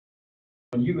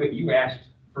When you asked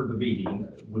for the meeting,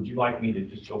 would you like me to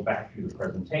just go back through the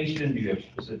presentation? Do you have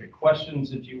specific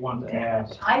questions that you want to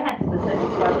ask? I had specific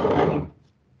questions. I mean,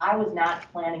 I was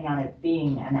not planning on it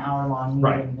being an hour-long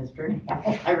meeting, Mr.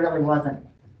 I really wasn't.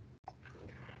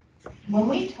 When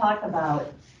we talk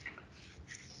about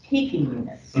peaking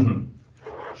units, in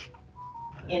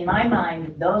my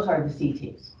mind, those are the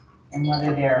CTs. And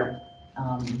whether they're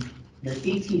the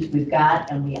CTs we've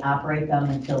got and we operate them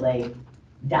until they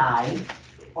die,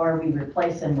 or we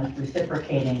replace them with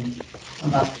reciprocating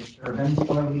combustion turbines,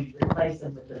 or we replace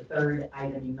them with the third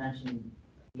item you mentioned,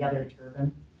 the other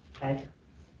turbine, okay?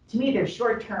 To me, they're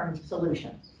short-term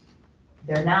solutions.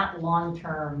 They're not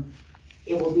long-term,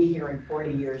 it will be here in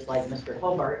 40 years like Mr.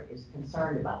 Hobart is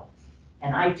concerned about.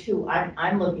 And I too,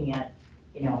 I'm looking at,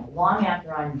 you know, long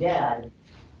after I'm dead,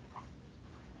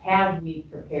 have we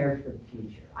prepared for the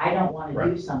future? I don't want to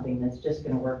do something that's just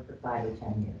going to work for 5 or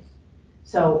 10 years.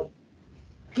 So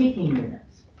peaking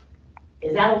units,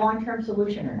 is that a long-term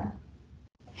solution or not?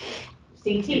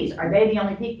 CTs, are they the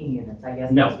only peaking units? I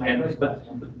guess no, that's my first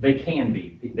question. They can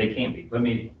be. They can be. Let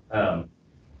me,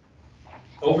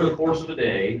 over the course of the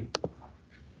day,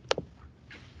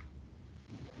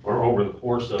 or over the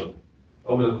course of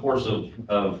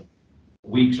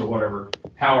weeks or whatever,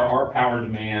 our power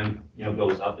demand, you know,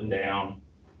 goes up and down.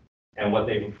 And what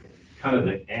they kind of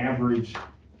the average,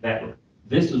 that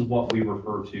this is what we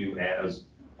refer to as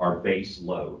our base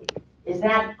load. Is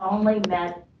that only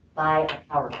met by a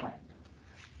power plant?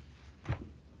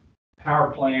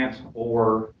 Power plant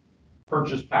or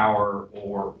purchase power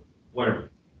or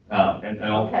whatever. And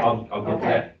I'll get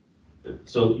to that.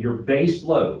 So your base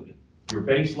load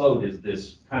is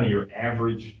this kind of your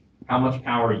average, how much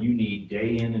power you need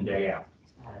day in and day out.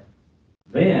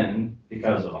 Then,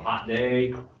 because of a hot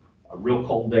day, a real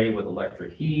cold day with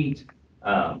electric heat,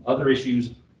 other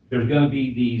issues, there's going to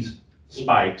be these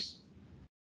spikes.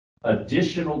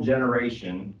 Additional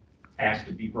generation has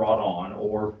to be brought on,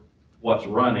 or what's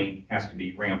running has to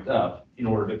be ramped up in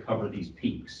order to cover these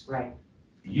peaks. Right.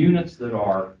 Units that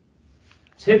are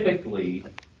typically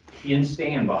in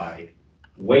standby,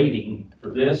 waiting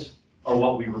for this, are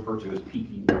what we refer to as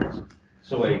peaking units.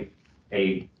 So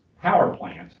a power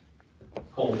plant, a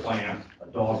coal plant, a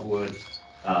dogwood,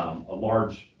 a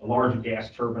large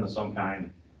gas turbine of some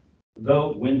kind,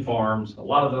 though wind farms, a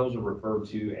lot of those are referred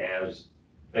to as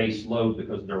base load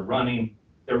because they're running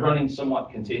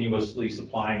somewhat continuously,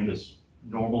 supplying this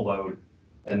normal load,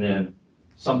 and then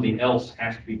something else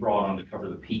has to be brought on to cover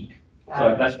the peak.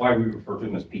 So that's why we refer to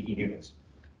them as peaking units.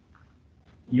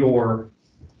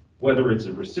 Whether it's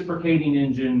a reciprocating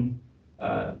engine,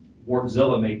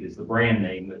 Wardzilla is the brand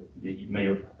name that you may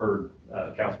have heard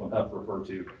Councilman Huff refer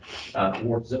to.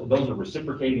 Those are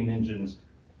reciprocating engines,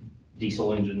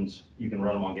 diesel engines. You can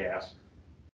run them on gas.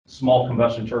 Small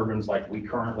combustion turbines like we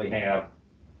currently have,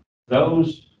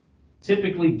 those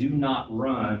typically do not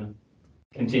run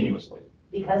continuously.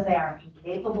 Because they are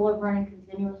incapable of running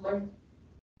continuously?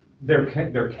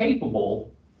 They're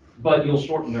capable, but you'll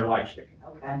shorten their lifespan.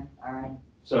 Okay, all right.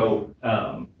 So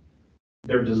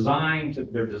they're designed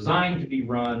to be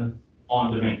run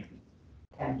on demand.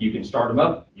 Okay. You can start them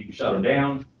up, you can shut them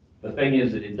down. The thing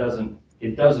is that it doesn't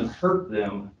hurt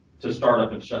them to start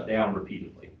up and shut down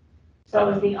repeatedly. So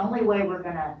is the only way we're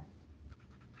gonna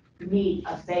meet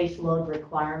a base load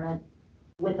requirement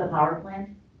with the power plant?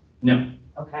 No.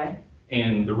 Okay.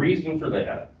 And the reason for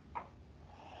that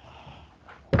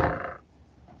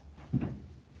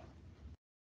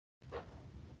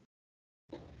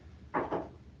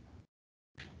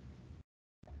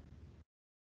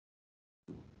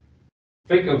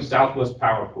think of Southwest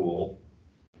Power Pool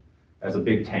as a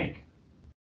big tank.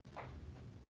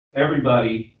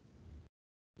 Everybody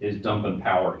is dumping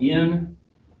power in,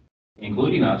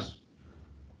 including us,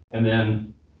 and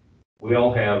then we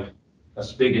all have a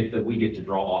spigot that we get to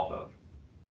draw off of.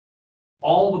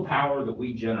 All the power that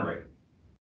we generate,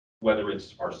 whether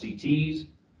it's our CTs,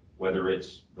 whether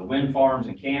it's the wind farms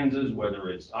in Kansas, whether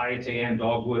it's Iatan,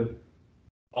 Dogwood,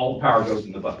 all the power goes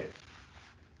in the bucket.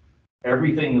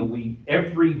 Every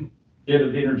bit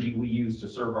of energy we use to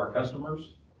serve our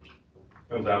customers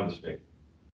goes out of the spigot.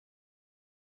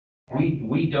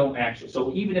 We don't actually,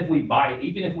 so even if we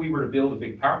were to build a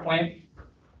big power plant,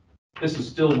 this is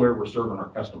still where we're serving our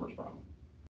customers from.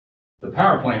 The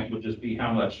power plant would just be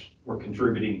how much we're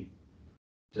contributing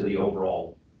to the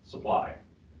overall supply.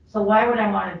 So why would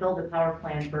I want to build a power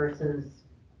plant versus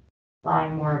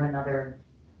buying more of another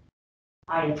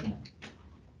item?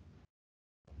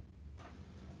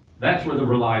 That's where the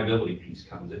reliability piece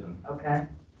comes in. Okay.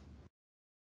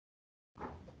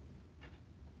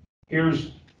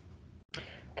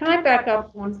 Can I back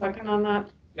up 1 second on that,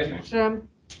 Yes, ma'am. Jim?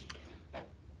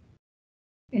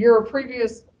 Your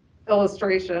previous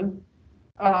illustration,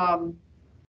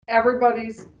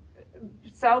 everybody's,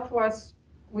 Southwest,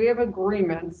 we have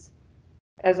agreements,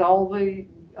 as all the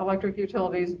electric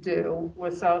utilities do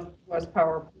with Southwest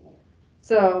Power Pool.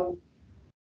 So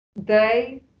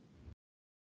they,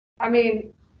 I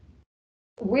mean,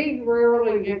 we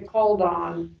rarely get called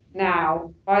on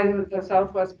now by the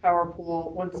Southwest Power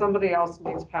Pool when somebody else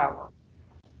needs power.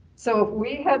 So if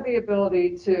we had the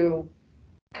ability to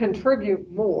contribute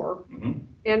more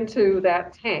into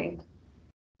that tank,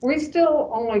 we still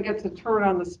only get to turn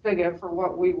on the spigot for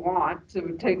what we want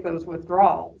to take those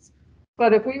withdrawals.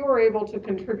 But if we were able to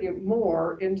contribute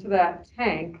more into that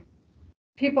tank,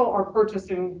 people are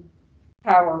purchasing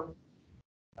power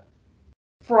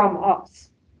from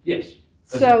us. Yes.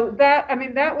 So that, I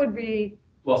mean, that would be,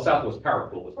 Well, Southwest Power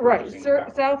Pool is right, purchasing the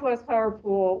power. Southwest Power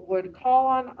Pool would call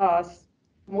on us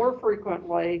more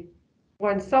frequently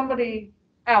when somebody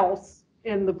else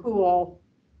in the pool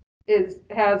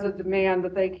has a demand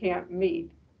that they can't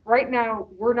meet. Right now,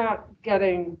 we're not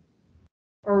getting,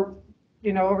 or,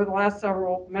 over the last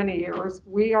many years,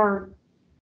 we aren't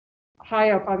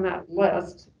high up on that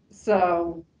list.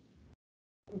 So,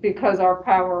 because our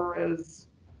power is,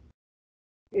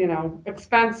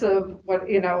 expensive,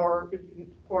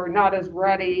 or not as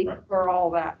ready, Right. or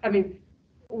all that. I mean,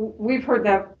 we've heard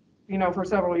that, for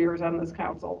several years on this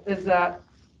council, is that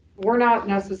we're not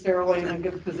necessarily in a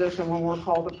good position when we're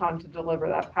called upon to deliver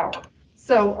that power.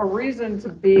 So a reason to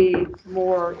be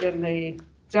more in the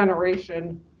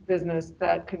generation business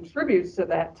that contributes to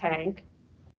that tank.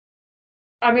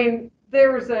 I mean,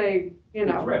 there's a,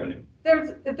 It's revenue.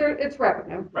 it's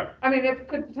revenue. Right. I mean, it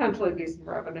could potentially be some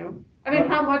revenue. I mean,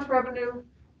 how much revenue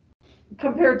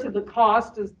compared to the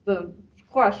cost is the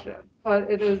question, but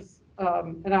it is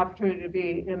an opportunity to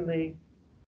be in the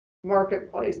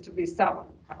marketplace, to be selling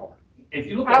power If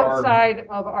you look at outside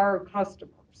of our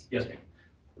customers. Yes,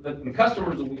 ma'am. The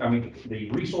customers,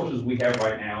 the resources we have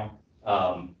right now,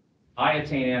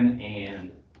 IATAN,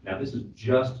 and now this is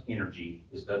just energy.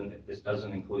 This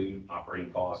doesn't include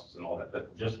operating costs and all that,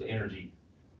 but just the energy.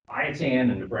 IATAN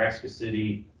and Nebraska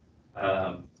City,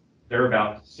 they're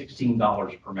about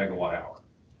 $16 per megawatt hour.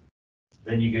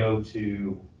 Then you go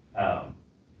to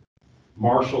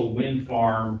Marshall Wind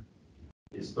Farm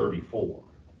is 34.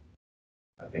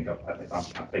 I think I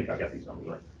got these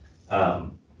numbers right.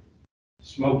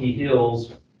 Smoky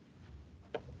Hills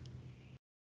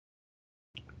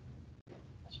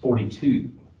is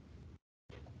 42.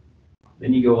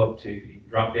 Then you go up to,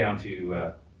 drop down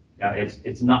to, now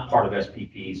it's not part of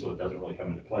SPP, so it doesn't really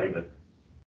come into play, but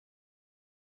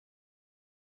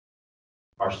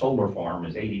our solar farm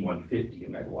is 8150 a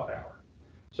megawatt hour.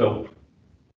 So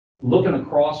looking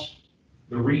across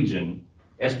the region,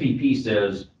 SPP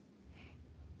says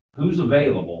who's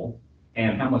available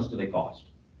and how much do they cost.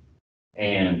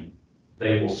 And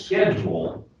they will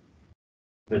schedule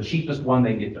the cheapest one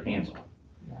they get their hands on.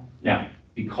 Now,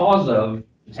 because of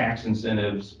the tax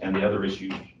incentives and the other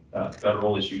issues,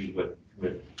 federal issues with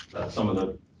some of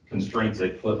the constraints they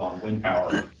put on wind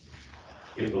power,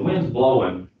 if the wind's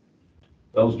blowing,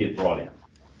 those get brought in.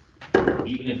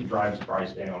 Even if it drives the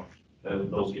price down,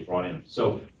 those get brought in.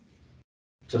 So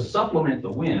to supplement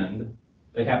the wind,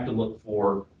 they have to look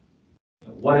for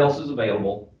what else is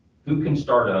available, who can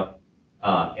start up,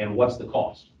 and what's the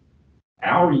cost.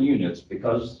 Our units,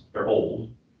 because they're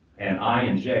old, and I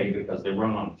and J, because they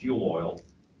run on fuel oil,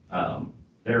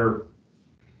 they're,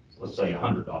 let's say,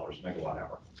 $100 megawatt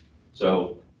hour.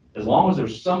 So as long as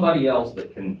there's somebody else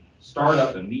that can start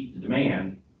up and meet the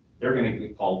demand, they're going to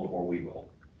get called before we will.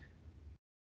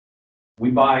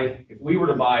 If we were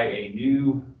to buy a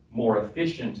new, more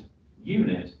efficient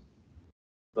unit,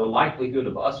 the likelihood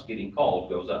of us getting called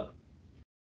goes up.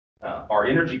 Our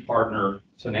energy partner,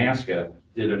 Tenaska,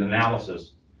 did an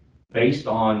analysis based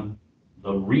on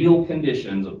the real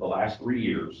conditions of the last 3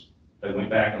 years. They went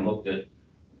back and looked at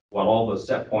what all the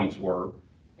set points were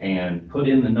and put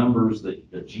in the numbers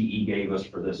that GE gave us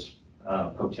for this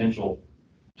potential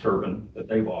turbine that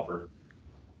they've offered.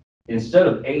 Instead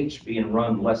of H being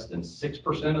run less than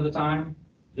 6% of the time,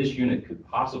 this unit could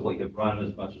possibly have run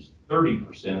as much as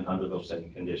 30% under those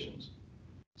same conditions.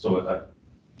 So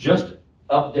just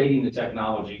updating the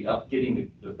technology,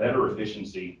 getting the better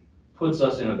efficiency puts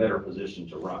us in a better position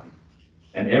to run.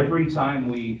 And every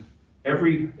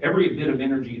bit of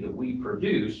energy that we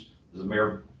produce, as the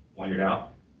mayor pointed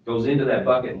out, goes into that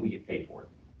bucket and we get paid for it.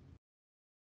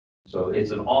 So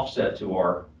it's an offset to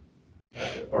our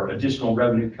additional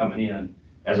revenue coming in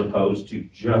as opposed to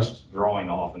just drawing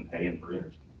off and paying for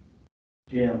energy.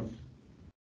 Jim,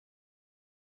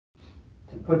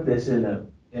 to put this in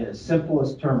as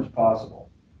simplest terms possible.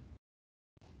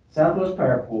 Southwest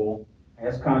Power Pool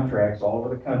has contracts all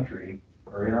over the country,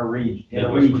 or in our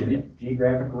region,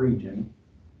 geographic region.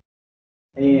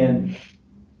 And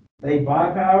they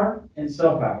buy power and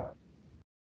sell power.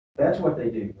 That's what they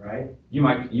do, right? You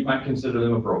might consider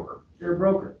them a broker. They're a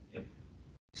broker.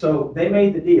 So they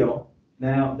made the deal.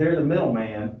 Now they're the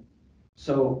middleman.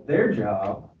 So their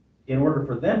job, in order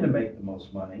for them to make the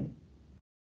most money,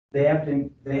 they have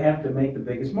to make the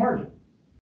biggest margin,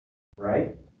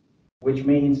 right? Which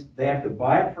means they have to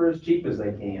buy it for as cheap as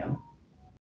they can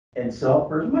and sell it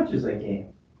for as much as they can.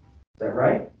 Is that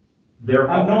right?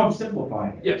 I know I'm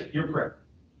simplifying it. Yes, you're correct.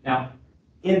 Now,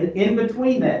 In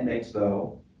between that mix,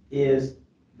 though, is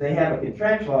they have a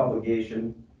contractual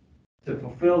obligation to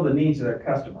fulfill the needs of their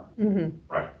customer.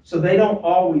 right. So they don't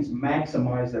always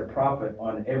maximize their profit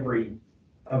on every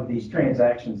of these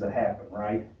transactions that happen,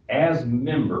 right? As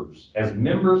members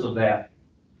of that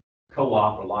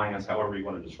co-op, alliance, however you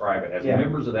want to describe it, as Yeah.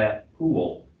 members of that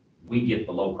pool, we get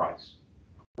the low price.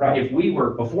 Right. If we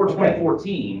were, before Okay.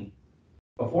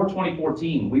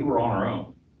 2014, we were on our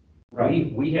own.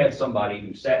 Right. We had somebody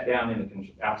who sat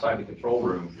down outside the control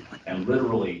room and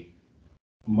literally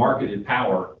marketed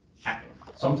power,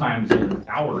 sometimes in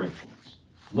hour increments,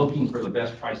 looking for the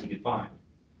best price he could find.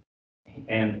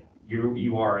 And you're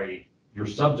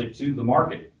subject to the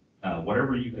market,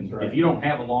 whatever you can. Right. If you don't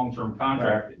have a long-term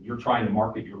contract and you're trying to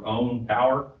market your own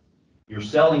power, you're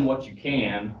selling what you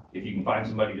can if you can find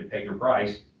somebody to pay your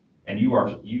price, and you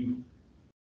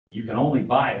can only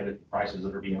buy it at the prices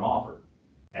that are being offered.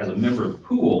 As a member of the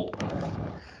pool,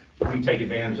 we take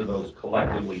advantage of those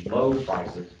collectively low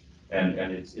prices, and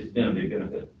it's been a big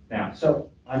benefit. Now, So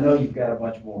I know you've got a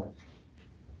bunch more.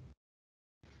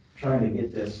 Trying to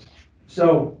get this.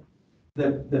 So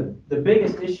the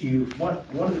biggest issue, one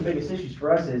of the biggest issues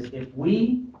for us is if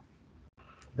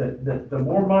the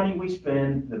more money we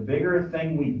spend, the bigger a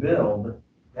thing we build,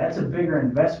 that's a bigger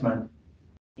investment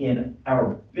in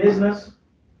our business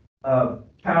of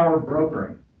power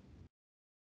brokering.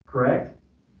 Correct?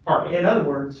 partly, In other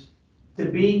words, to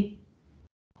be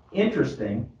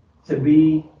interesting, to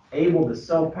be able to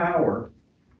sell power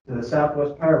to the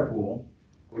Southwest Power Pool,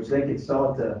 which they could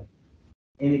sell it to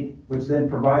which then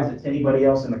provides it to anybody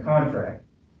else in the contract.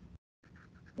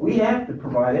 We have to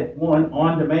provide it, one,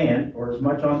 on demand, or as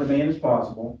much on demand as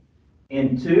possible,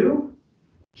 and two,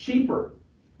 cheaper.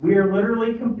 We are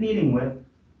literally competing with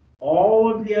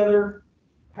all of the other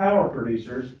power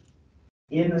producers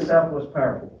in the Southwest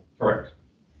Power Pool. correct.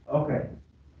 Okay.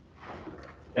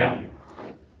 Now,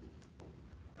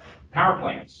 power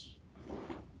plants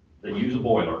that use a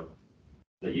boiler,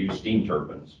 that use steam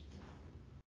turbines,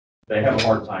 they have a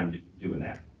hard time doing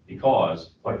that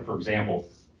because, like, for example,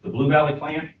 the Blue Valley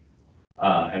plant,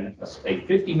 and a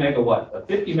 50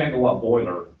 megawatt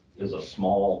boiler is a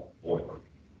small boiler.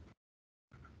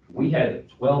 We had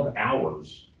 12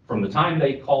 hours from the time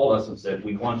they called us and said,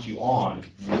 we want you on,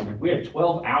 we had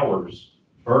 12 hours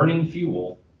burning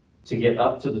fuel to get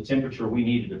up to the temperature we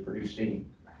needed to produce steam.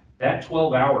 That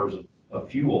 12 hours of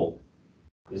fuel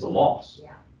is a loss.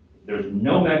 Yeah. There's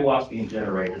no megawatts being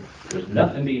generated, there's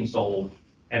nothing being sold,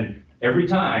 and every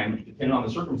time, depending on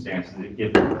the circumstances,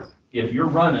 if you're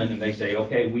running and they say,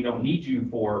 okay, we don't need you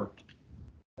for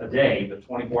a day, but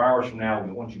 24 hours from now,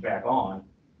 we want you back on,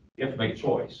 you have to make a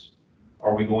choice.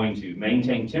 Are we going to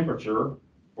maintain temperature,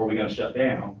 or are we gonna shut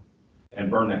down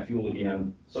and burn that fuel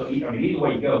again? So, I mean, either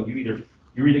way you go,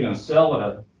 you're either gonna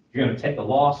sell you're gonna take a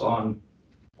loss on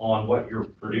what you're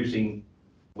producing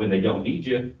when they don't need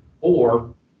you,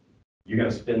 or you're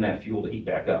gonna spend that fuel to heat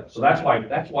back up. So that's why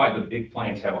the big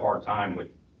plants have a hard time with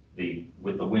the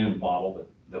wind model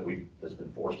that's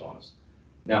been forced on us.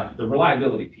 Now, the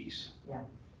reliability piece. Yeah.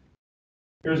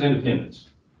 Here's Independence.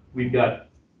 We've got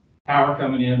power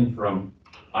coming in from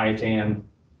Iatan,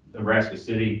 Nebraska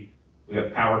City. We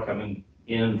got power coming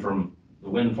in from the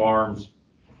wind farms.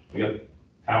 We got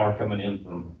power coming in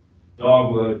from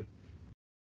Dogwood.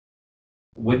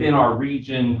 Within our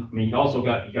region, I mean, you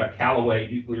got Callaway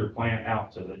nuclear plant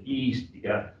out to the east. You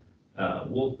got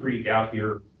Wolf Creek out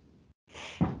here.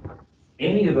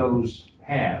 Any of those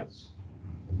paths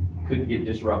could get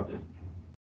disrupted.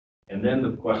 And then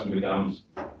the question becomes,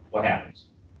 what happens?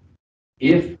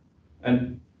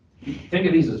 And think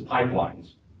of these as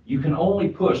pipelines. You can only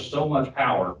push so much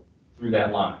power through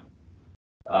that line.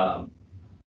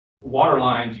 Water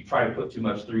lines, you try to put too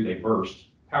much through, they burst.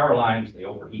 Power lines, they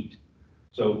overheat.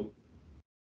 So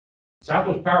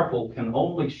Southwest Power Pool can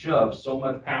only shove so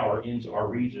much power into our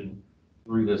region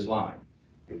through this line.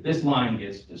 If this line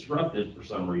gets disrupted for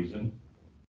some reason,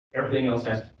 everything else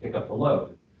has to pick up the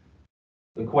load.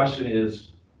 The question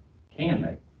is, can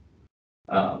they?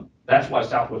 That's why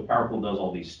Southwest Power Pool does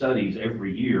all these studies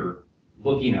every year,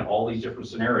 looking at all these different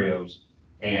scenarios.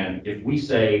 And if we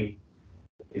say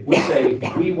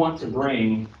we want to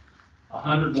bring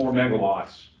 100 more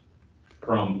megawatts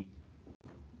from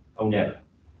Oneta,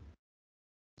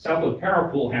 Southwest Power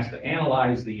Pool has to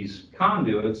analyze these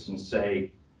conduits and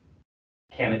say,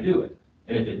 can it do it?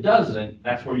 And if it doesn't,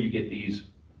 that's where you get these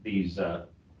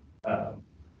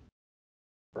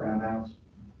brownouts,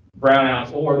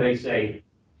 or they say,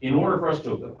 in order for us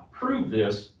to approve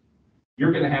this,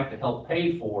 you're going to have to help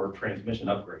pay for transmission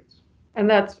upgrades. And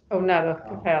that's Oneta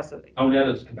capacity.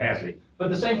 Oneta's capacity.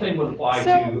 But the same thing would apply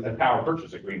to a power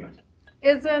purchase agreement.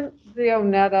 Isn't the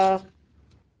Oneta,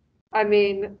 I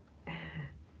mean,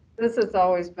 this has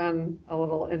always been a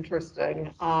little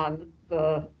interesting on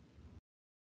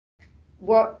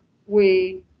what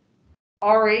we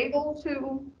are able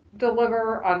to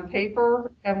deliver on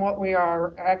paper and what we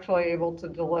are actually able to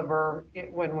deliver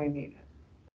when we need it.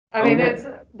 I mean,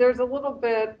 there's a little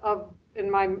bit of, a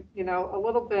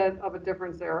little bit of a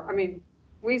difference there. I mean,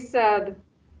 we said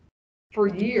for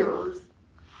years,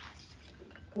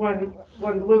 when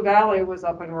Blue Valley was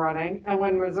up and running and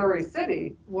when Missouri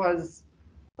City was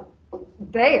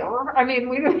there, I mean,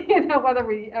 we didn't know whether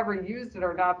we ever used it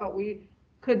or not, but we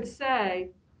could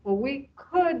say, well, we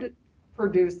could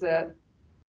produce it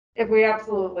if we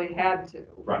absolutely had to.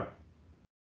 Right.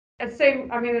 And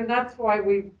same, I mean, and that's why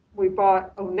we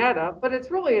bought Oneta, but it's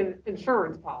really an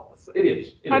insurance policy. It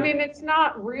is. I mean, it's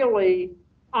not really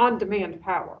on-demand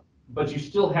power. But you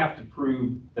still have to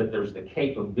prove that there's the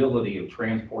capability of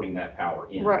transporting that power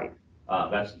in. Right.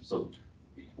 So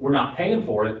we're not paying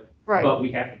for it, Right. but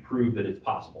we have to prove that it's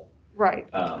possible. Right.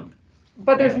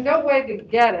 But there's no way to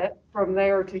get it from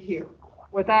there to here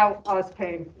without us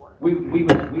paying for it. We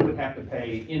would have to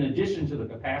pay, in addition to the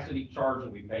capacity charge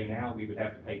that we pay now, we would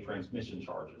have to pay transmission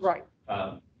charges. Right.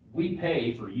 We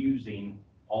pay for using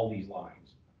all these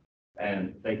lines,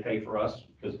 and they pay for us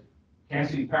because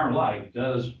Kansas City Power and Light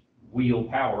does wheel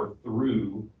power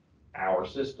through our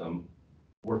system.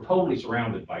 We're totally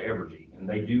surrounded by Evergy, and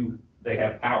they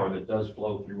have power that does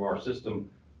flow through our system.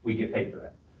 We get paid for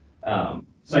that.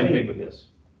 Same thing with this.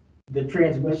 The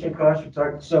transmission costs you're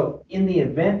talking, so in the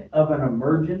event of an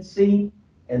emergency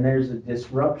and there's a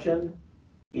disruption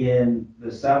in the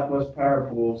Southwest Power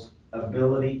Pool's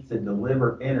ability to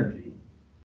deliver energy,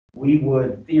 we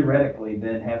would theoretically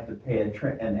then have to pay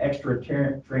an extra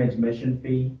transmission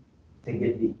fee to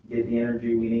get the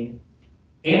energy we need?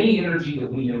 Any energy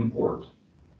that we import,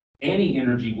 we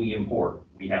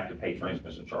have to pay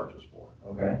transmission charges for.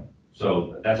 Okay.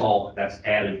 So that's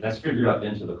added, that's figured up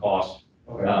into the cost.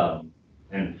 Okay.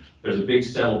 And there's a big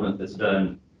settlement that's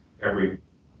done every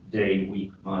day,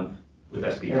 week, month with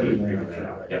SPP to figure that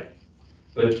out. Yeah.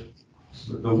 But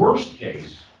the worst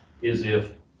case is if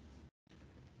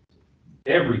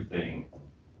everything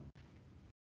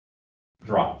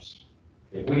drops.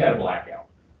 If we had a blackout.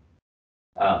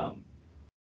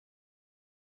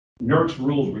 NERC's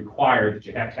rules require that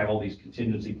you have to have all these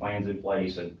contingency plans in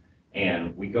place,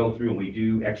 and we go through and we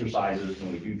do exercises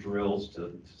and we do drills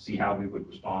to see how we would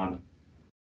respond.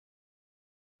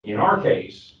 In our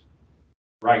case,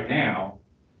 right now,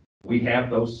 we have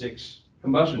those 6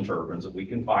 combustion turbines that we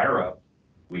can fire up.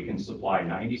 We can supply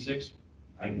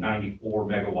 94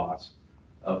 megawatts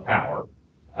of power.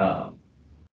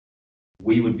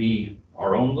 We would be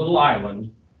our own little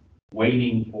island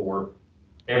waiting for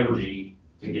Evergy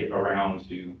to get around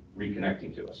to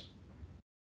reconnecting to us.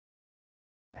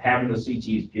 Having the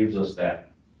CTs gives us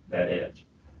that edge.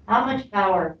 How much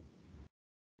power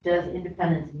does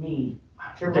Independence need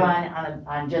to run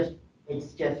on just,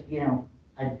 it's just, a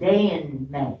day in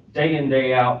May? Day in,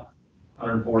 day out,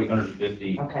 140,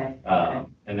 150. Okay.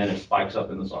 And then it spikes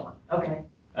up in the summer. Okay.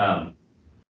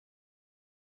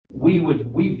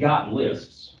 We've got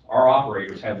lists. Our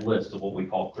operators have lists of what we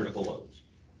call critical loads.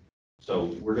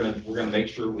 So we're gonna make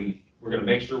sure we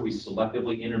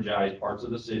selectively energize parts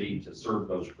of the city to serve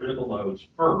those critical loads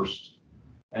first,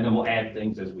 and then we'll add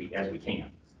things as we can.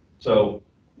 So,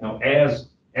 as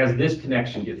this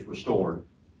connection gets restored,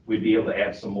 we'd be able to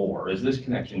add some more. As this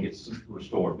connection gets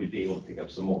restored, we'd be able to pick up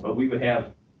some more. But we would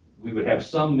have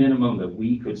some minimum that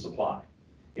we could supply.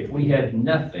 If we had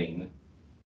nothing,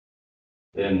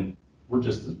 then we're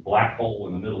just this black hole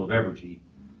in the middle of Evergy.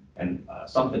 And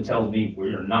something tells me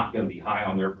we're not going to be high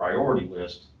on their priority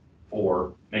list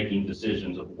for making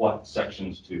decisions of what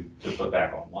sections to put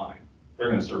back online. They're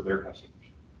going to serve their customers.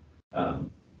 But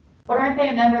aren't they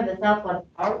a member of the Southwest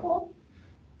Power Pool?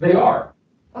 They are.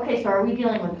 Okay, so are we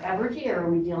dealing with Evergy or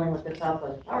are we dealing with the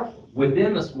Southwest Power Pool?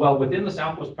 Within the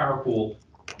Southwest Power Pool,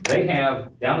 they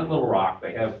have, down at Little Rock,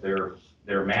 they have their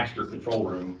master control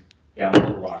room down at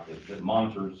Little Rock that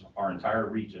monitors our entire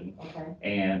region. Okay,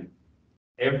 And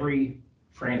every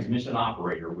transmission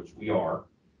operator, which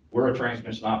we're a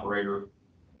transmission operator,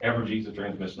 Evergy's a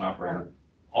transmission operator.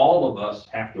 All of us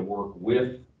have to work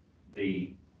with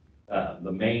the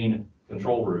main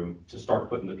control room to start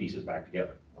putting the pieces back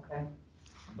together. okay.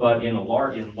 But in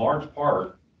large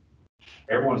part,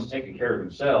 everyone's taking care of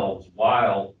themselves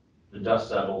while the dust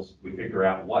settles. We figure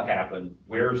out what happened,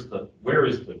 what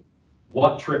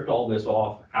tripped all this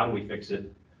off, how do we fix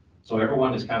it? So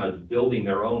everyone is kind of building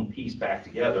their own piece back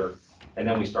together, and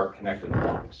then we start connecting the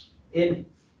blocks.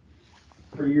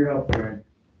 For your help, Aaron,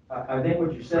 I think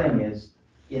what you're saying is,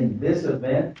 in this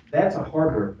event, that's a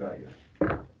hardware failure.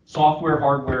 Software,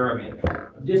 hardware, I mean.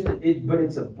 But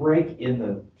it's a break in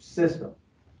the system,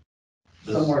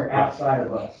 somewhere outside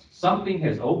of us. Something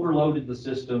has overloaded the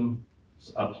system.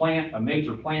 A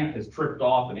major plant has tripped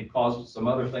off and it causes some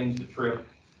other things to trip.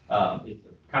 It's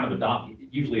kind of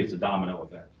usually it's a domino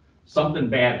effect. Something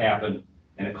bad happened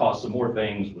and it caused some more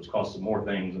things, which caused some more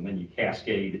things, and then you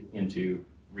cascade into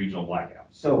regional blackouts.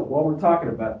 So while we're talking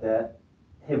about that,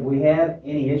 have we had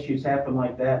any issues happen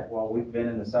like that while we've been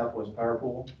in the Southwest Power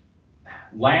Pool?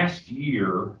 Last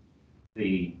year,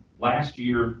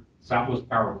 Southwest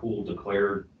Power Pool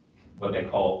declared what they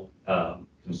call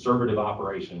conservative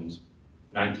operations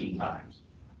 19 times.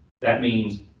 That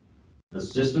means the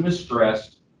system is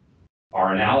stressed.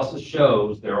 Our analysis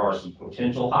shows there are some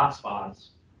potential hot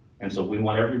spots, and so we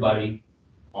want everybody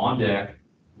on deck,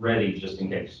 ready just in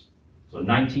case. So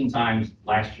 19 times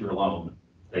last year alone,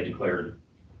 they declared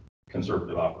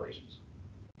conservative operations.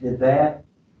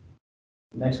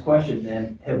 Next question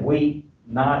then, have we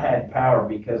not had power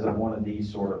because of one of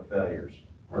these sort of failures?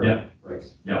 Yeah.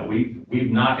 No,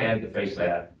 we've not had to face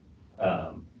that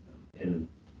in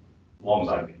as long as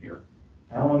I've been here.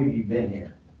 How long have you been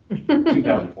here?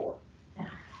 2004.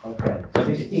 Okay,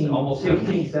 Almost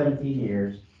 16, 17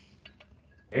 years.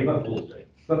 April Fool's Day.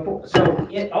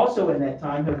 Also in that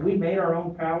time, have we made our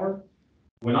own power?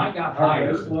 When I got Our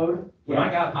base hired, load?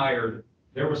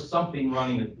 there was something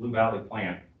running at Blue Valley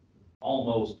plant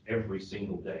almost every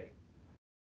single day.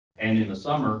 And in the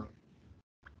summer,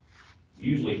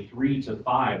 usually 3 to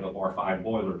 5 of our 5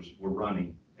 boilers were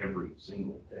running every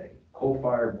single day.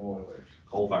 Coal-fired boilers.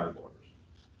 Coal-fired boilers.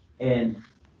 And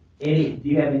do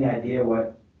you have any idea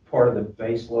what part of the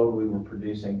base load we were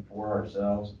producing for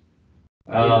ourselves?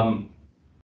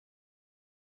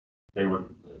 They were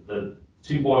the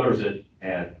two boilers at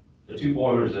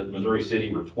Missouri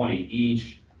City were 20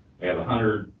 each. We have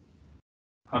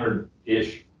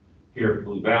 100-ish here at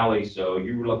Blue Valley, so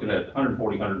you were looking at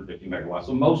 140, 150 megawatts.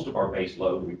 So most of our base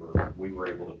load we were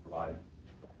able to provide,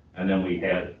 and then we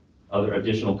had other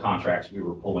additional contracts we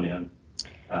were pulling in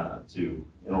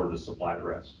in order to supply the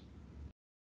rest.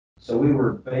 So we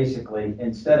were basically,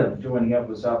 instead of joining up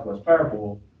with Southwest Power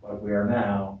Pool like we are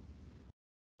now,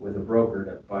 with a broker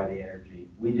to buy the energy,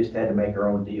 we just had to make our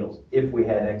own deals if we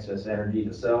had excess energy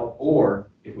to sell or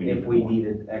if we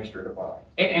needed extra to buy.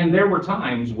 And there were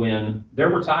times when the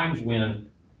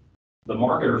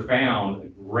marketer found a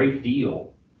great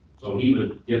deal, so he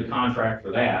would get a contract for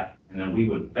that, and then we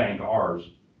would bank ours,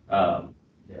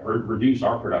 reduce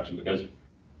our production, because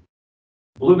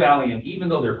Blue Valley, and even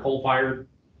though they're coal-fired,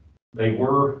 they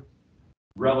were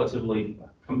relatively,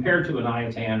 compared to an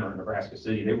Iatan or a Nebraska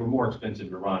City, they were more expensive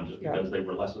to run just because they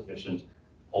were less efficient,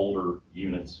 older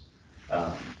units.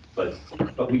 But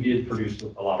we did produce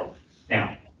a lot of.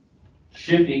 Now,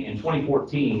 shifting in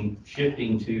 2014,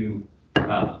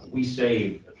 we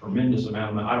saved a tremendous amount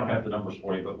of money. I don't have the numbers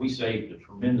for you, but we saved a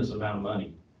tremendous amount of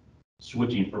money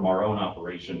switching from our own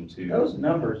operation to. Those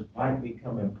numbers might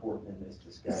become important in this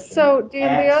discussion. So,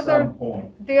 Dan, at some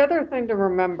point. the other thing to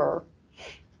remember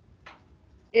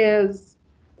is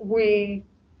we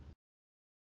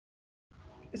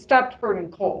stopped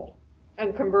burning coal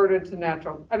and converted to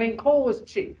natural. I mean, coal was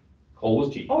cheap. Coal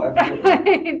was cheap. Oh, I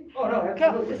absolutely. mean, Oh, no,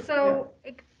 absolutely. so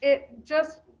it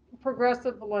just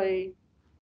progressively,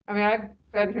 I mean, I've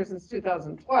been here since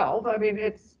 2012. I mean,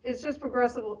 it's just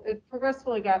it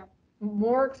progressively got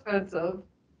more expensive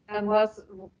and less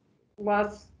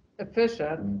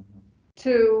efficient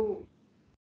to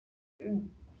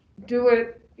do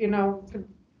it, to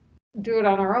do it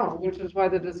on our own, which is why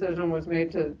the decision was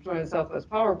made to join Southwest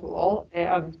Power Pool,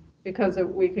 and because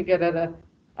we could get at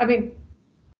I mean,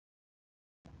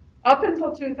 up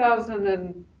until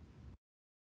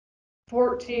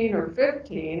 2014 or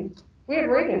 15, we had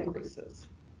rate increases.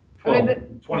 I mean,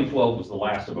 2012 was the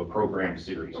last of a program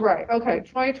series. Right, okay,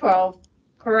 2012,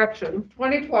 correction,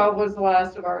 2012 was the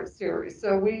last of our series.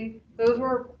 So those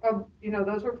were,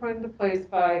 those were put into place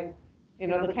by,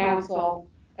 the council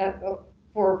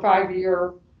for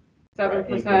 5-year,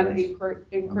 7%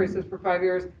 increases for 5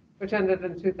 years, which ended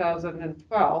in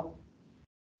 2012.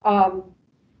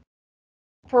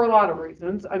 For a lot of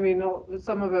reasons. I mean,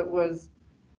 some of it was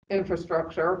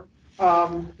infrastructure,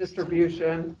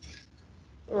 distribution,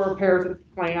 repairs at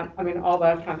the plant, I mean, all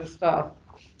that kind of stuff.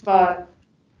 But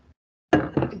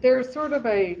there's sort of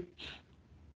a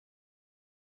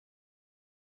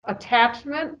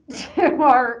attachment to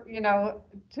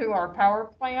our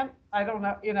power plant. I don't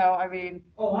know, I mean,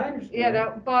 Oh, I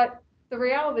understand. but the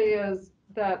reality is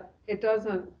that it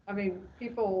doesn't, I mean,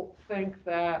 people think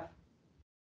that,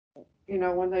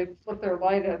 when they flip their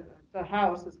light at the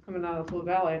house, it's coming out of Blue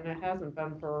Valley, and it hasn't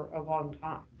been for a long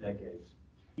time. Decades.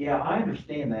 Yeah, I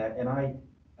understand that, and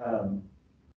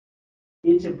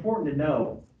it's important to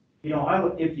know,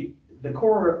 the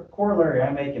corollary I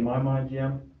make in my mind,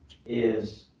 Jim,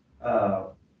 is, a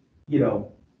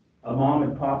mom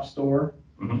and pop store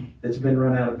that's been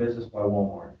run out of business by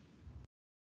Walmart.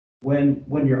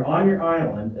 When you're on your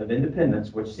island of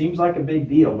independence, which seems like a big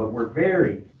deal, but we're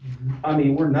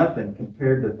nothing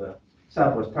compared to the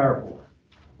Southwest Power Pool.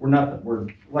 We're nothing. We're,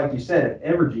 like you said,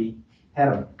 if Evergy had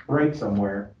a break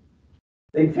somewhere,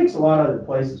 they'd fix a lot of other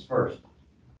places first,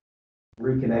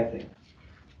 reconnecting.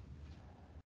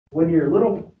 When you're a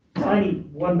little tiny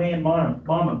one-man mom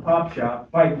and pop shop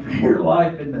fighting for your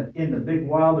life in the big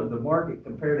wild of the market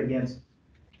compared against,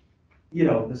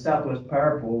 the Southwest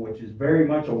Power Pool, which is very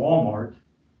much a Walmart,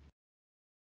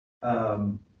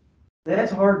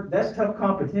 that's hard. That's tough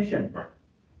competition.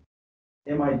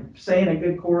 Am I saying a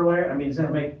good corollary? I mean, does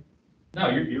that make? No,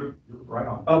 you're right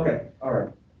on. Okay, all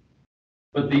right.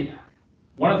 But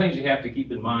one of the things you have to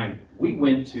keep in mind, we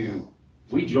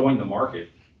joined the market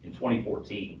in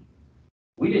 2014.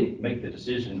 We didn't make the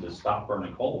decision to stop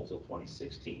burning coal until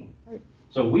 2016.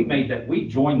 So we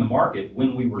joined the market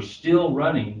when we were still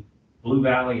running Blue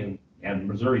Valley and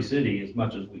Missouri City as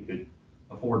much as we could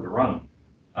afford to run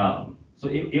them. So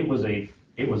it was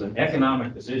an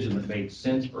economic decision that made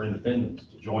sense for independents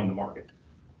to join the market.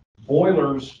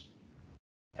 Boilers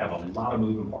have a lot of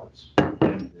moving parts,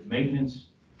 and the maintenance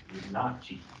is not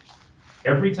cheap.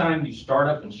 Every time you start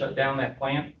up and shut down that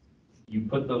plant, you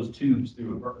put those tubes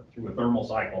through a thermal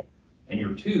cycle, and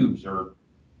your tubes aren't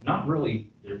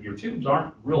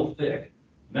real thick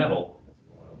metal.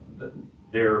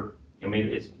 They're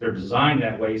designed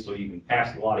that way so you can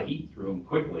pass a lot of heat through them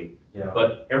quickly. Yeah.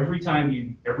 But every time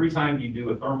you do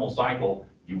a thermal cycle,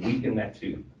 you weaken that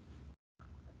tube.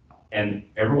 And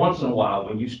every once in a while,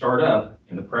 when you start up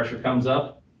and the pressure comes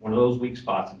up, one of those weak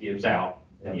spots gives out,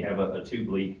 and you have a tube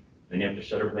leak. Then you have to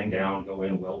shut everything down, go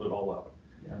in, weld it all up.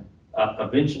 Yeah.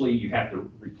 Eventually, you have to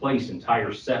replace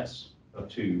entire sets of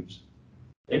tubes.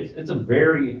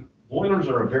 Boilers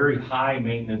are a very high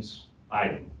maintenance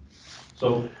item.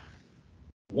 So,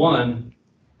 one,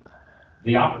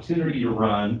 the opportunity to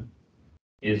run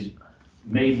is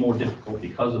made more difficult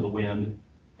because of the wind,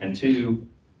 and two,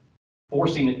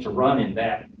 forcing it to run in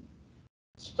that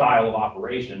style of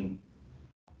operation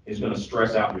is going to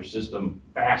stress out your system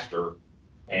faster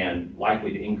and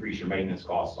likely to increase your maintenance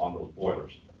costs on those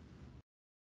boilers.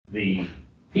 The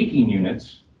peaking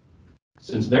units,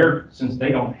 since they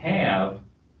don't have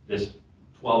this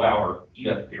 12-hour heat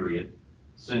up period,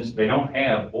 since they don't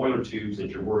have boiler tubes that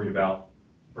you're worried about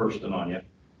bursting on you,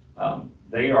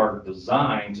 they are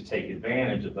designed to take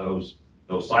advantage of those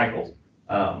cycles.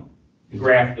 The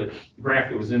graph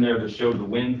that was in there that showed the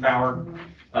wind power,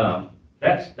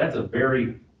 that's a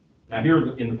very, now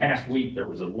here in the past week, there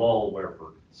was a lull where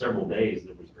for several days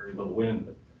there was very little wind.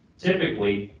 But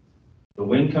typically, the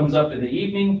wind comes up in the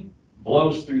evening,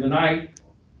 blows through the night.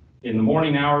 In the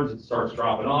morning hours, it starts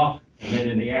dropping off. And then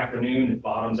in the afternoon, it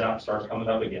bottoms out and starts coming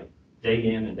up again,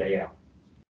 day in and day out.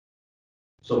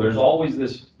 So there's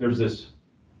this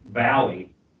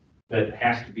valley that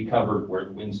has to be covered where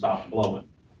the wind stops blowing.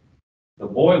 The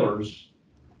boilers,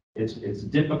 it's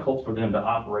difficult for them to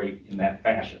operate in that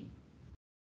fashion.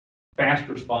 Fast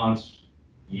response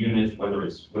units, whether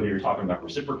you're talking about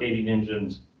reciprocating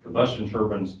engines, combustion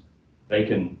turbines,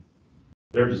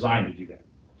 they're designed to do that.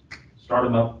 Start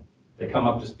them up, they come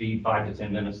up to speed 5 to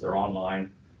 10 minutes, they're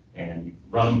online, and you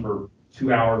run them for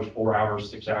 2 hours, 4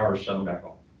 hours, 6 hours, shut them back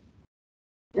off.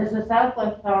 Does the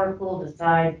Southwest Power Pool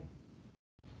decide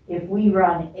if we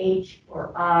run H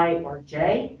or I or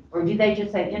J? Or do they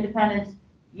just say, independents,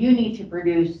 you need to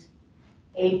produce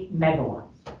 8 megawatts?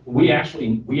 We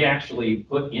actually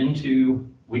put into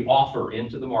we offer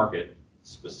into the market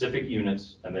specific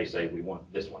units, and they say, we want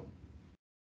this one.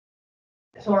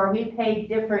 So are we paid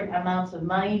different amounts of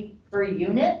money per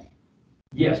unit?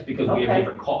 Yes, because we have Okay.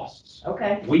 different costs.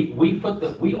 Okay,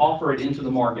 We offer it into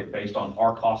the market based on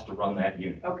our cost to run that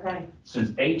unit. okay,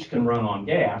 Since H can run on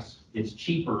gas, it's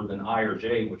cheaper than I or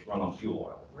J, which run on fuel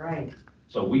oil. right.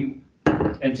 So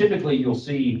and typically you'll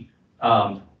see,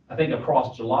 I think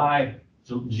across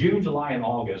June, July, and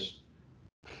August,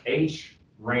 H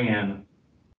ran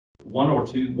one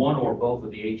or both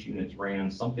of the H units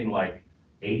ran something like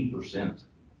 80%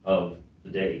 of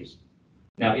the days.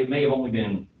 Now, it may have only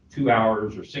been 2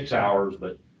 hours or 6 hours,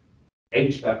 but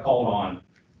H got called on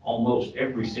almost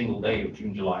every single day of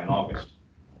June, July, and August.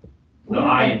 The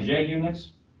I and J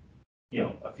units,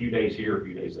 a few days here, a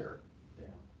few days there.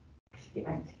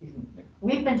 Excuse me.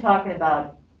 We've been talking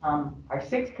about our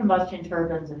 6 combustion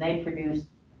turbines, and they produce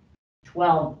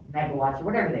 12 megawatts or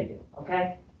whatever they do,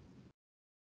 okay?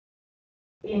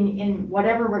 In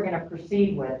whatever we're gonna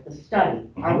proceed with, the study,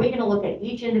 are we gonna look at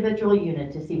each individual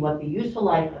unit to see what the useful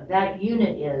life of that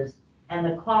unit is and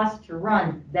the cost to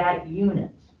run that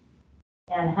unit?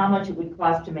 And how much it would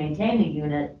cost to maintain the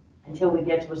unit until we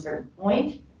get to a certain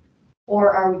point?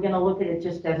 Or are we gonna look at it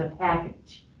just as a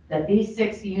package? That these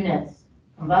 6 units,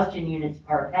 combustion units,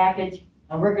 are a package,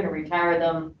 and we're gonna retire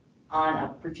them on a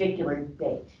particular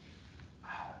date?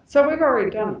 So we've already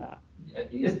done that.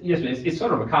 Yes, it's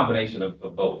sort of a combination of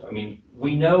both. I mean,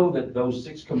 we know that those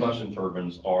 6 combustion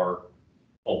turbines are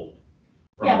old.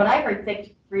 Yeah, but I heard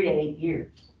 3 to 8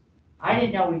 years. I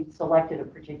didn't know we selected a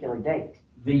particular date.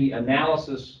 The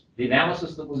analysis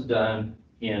that was done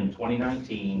in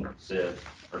 2019 said,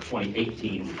 or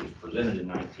 2018, which was presented in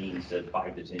 19, said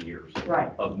 5 to 10 years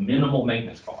Right. of minimal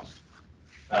maintenance cost.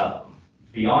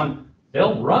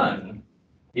 They'll run,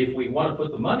 if we want to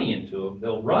put the money into them,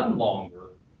 they'll run longer,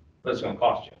 but it's going to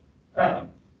cost you. Right.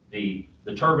 The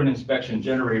turbine inspection,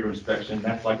 generator inspection,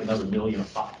 that's like another $1 million a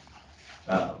pop.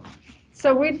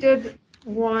 So we did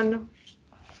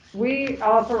we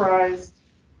authorized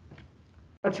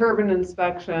a turbine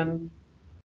inspection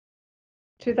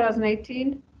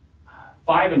 2018?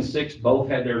 5 and 6 both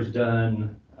had theirs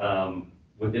done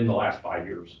within the last 5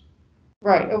 years.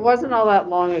 Right, it wasn't all that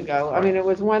long ago. I mean, it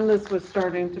was when this was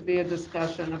starting to be a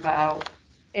discussion about,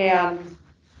 and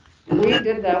we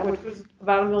did that, which was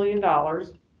about $1 million.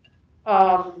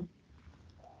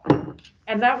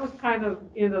 And that was kind of,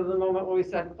 the moment when we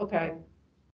said, okay,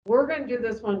 we're gonna do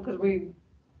this one because we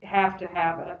have to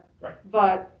have it. Right.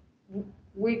 But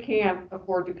we can't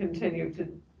afford to continue to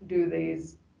do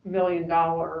these $1 million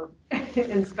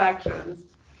inspections,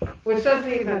 which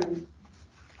doesn't even,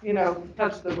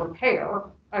 touch the repair.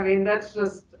 I mean, that's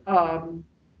just,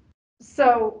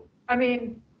 so, I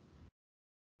mean,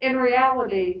 in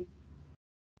reality,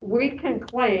 we can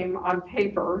claim on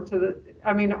paper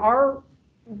our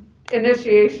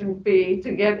initiation fee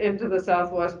to get into the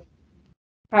Southwest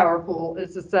Power Pool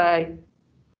is to say,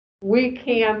 we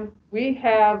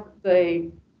have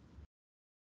the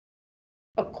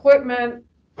equipment,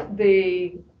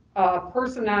 the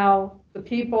personnel, the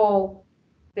people,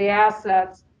 the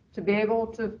assets to be able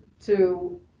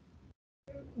to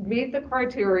meet the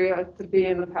criteria to be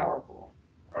in the power pool.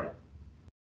 Right.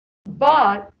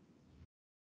 But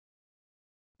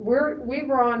we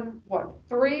run,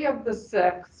 3 of the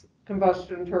 6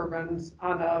 combustion turbines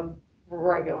on a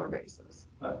regular basis.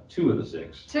 2 of the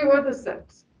 6. 2 of the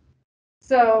 6.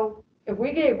 So if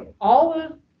we gave all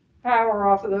the power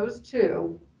off of those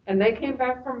 2 and they came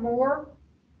back for more,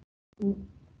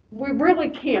 we really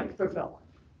can't fulfill it.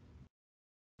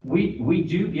 We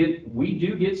do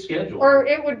get scheduled. Or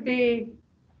it would be,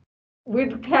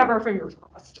 we'd have our fingers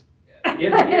crossed.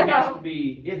 It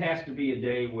has to be a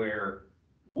day where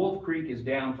Wolf Creek is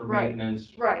down for Right.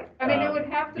 maintenance. Right. I mean, it would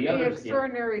have to the be others,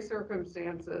 extraordinary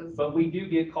circumstances. But we do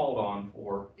get called on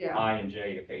for Yeah. I and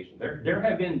J occasion. There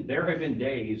have been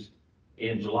days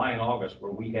in July and August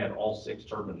where we had all 6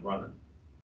 turbines running.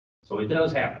 So it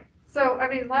does happen. So, I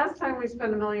mean, last time we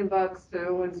spent $1 million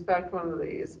to inspect one of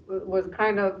these was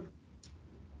kind of,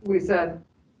 we said,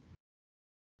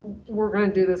 we're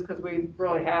gonna do this because we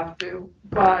really have to,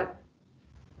 but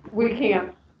we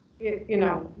can't,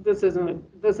 this isn't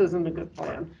a good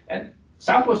plan. And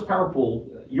Southwest Power Pool,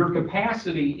 your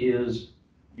capacity is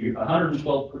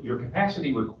 112, your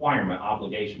capacity requirement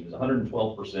obligation is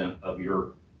 112% of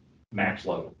your max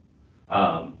load.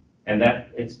 And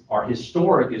our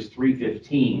historic is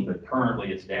 315, but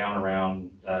currently it's down around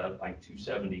like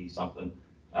 270 something.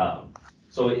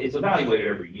 So it's evaluated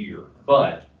every year.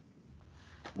 But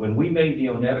when we made the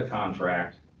Oneta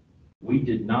contract, we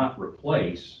did not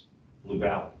replace Blue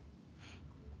Valley.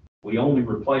 We only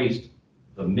replaced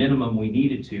the minimum we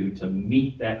needed to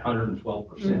meet that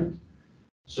 112%.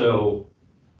 So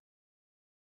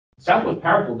Southwest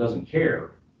Power Pool doesn't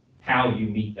care how you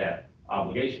meet that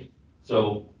obligation.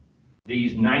 So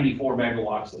these 94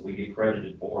 megawatts that we get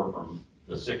credited for from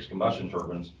the 6 combustion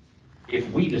turbines, if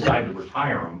we decide to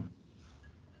retire them,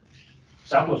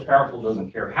 Southwest Power Pool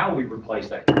doesn't care how we replace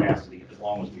that capacity as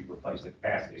long as we replace the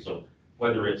capacity. So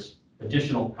whether it's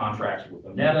additional contracts with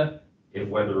Oneta,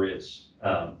 whether it's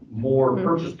more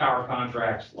purchase power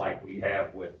contracts like we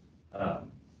have with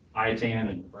Iatan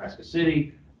and Nebraska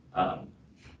City,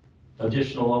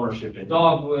 additional ownership in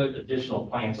Dogwood, additional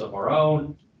plants of our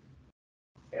own,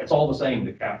 it's all the same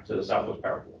to the Southwest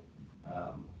Power Pool.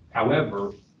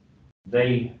 However,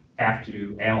 they have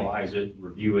to analyze it,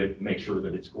 review it, make sure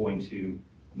that it's going to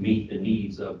meet the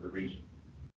needs of the region,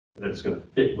 that it's going to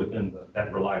fit within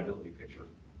that reliability picture.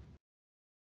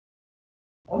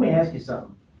 Let me ask you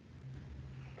something.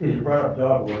 Because you brought up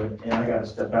Dogwood, and I got to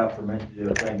step out for a minute to do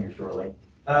a thing here shortly.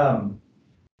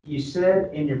 You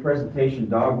said in your presentation,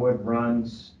 Dogwood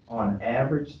runs on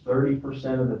average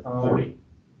 30% of the time.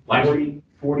 40.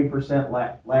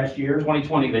 40% last year?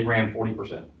 2020, they ran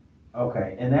 40%.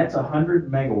 Okay, and that's a 100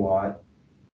 megawatt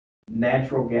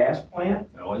natural gas plant?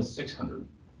 No, it's 600.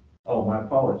 Oh, my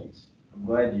apologies. I'm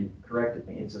glad you corrected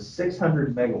me. It's a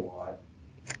 600 megawatt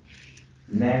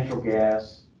natural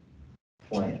gas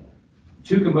plant.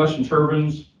 2 combustion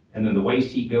turbines, and then the waste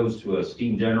heat goes to a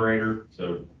steam generator,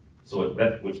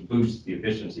 which boosts the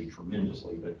efficiency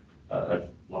tremendously, but a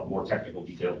lot more technical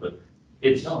detail. But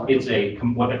it's what they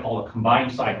call a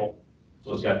combined cycle.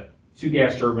 So it's got 2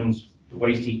 gas turbines, the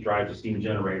waste heat drives a steam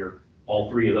generator. All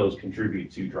 3 of those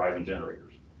contribute to driving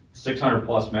generators. 600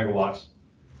 plus megawatts,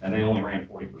 and they only ran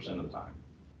 40% of the time.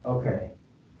 Okay,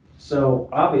 so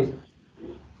obviously,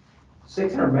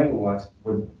 600 megawatts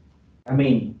would, I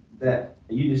mean, that,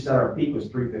 you just said our peak was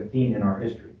 315 in our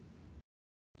history.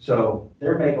 So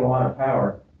they're making a lot of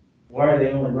power. Why are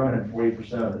they only running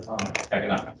 40% of the time?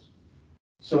 Economics.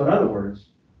 So in other words,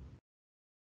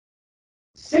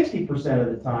 60%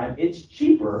 of the time, it's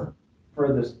cheaper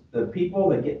for the people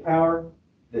that get power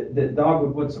that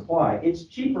Dogwood would supply. It's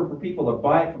cheaper for people to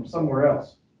buy it from somewhere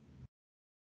else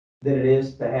than it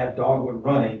is to have Dogwood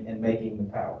running and making the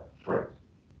power. Correct.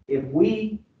 If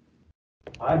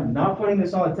I'm not putting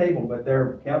this on the table, but there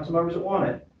are council members that want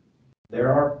it.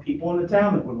 There are people in the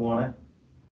town that would want it.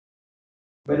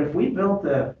 But if we built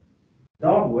a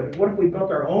Dogwood, what if we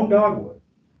built our own Dogwood?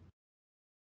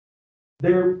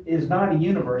 There is not a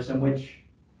universe in which,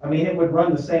 I mean, it would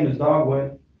run the same as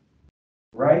Dogwood,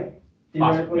 right?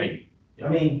 Possibly, maybe. Yeah. I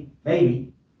mean,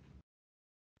 maybe.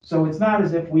 So it's not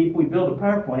as if we build a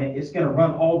power plant, it's gonna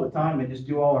run all the time and just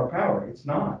do all our power. It's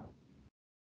not.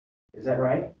 Is that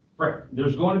right? Correct.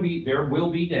 There will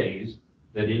be days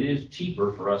that it is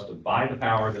cheaper for us to buy the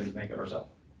power than to make it ourselves.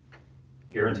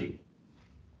 Guaranteed.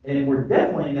 And we're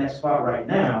definitely in that spot right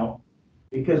now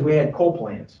because we had coal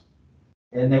plants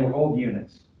and they were old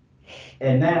units.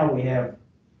 And now we have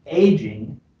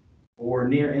aging or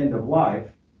near end of life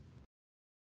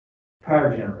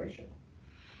power generation.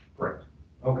 Correct.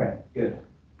 Okay, good.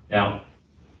 Now,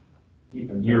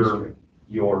 Keeping your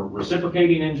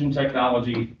reciprocating engine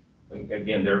technology,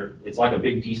 again, it's like a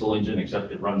big diesel engine,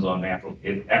 except it runs on natural.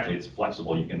 Actually, it's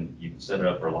flexible. You can set it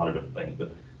up for a lot of different things.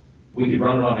 But we could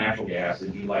run it on natural gas.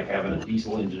 It'd be like having a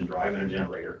diesel engine driving a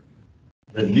generator.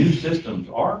 The new systems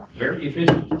are very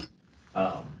efficient.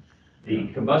 The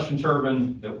combustion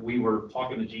turbine that we were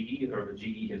talking to GE, or the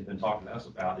GE has been talking to us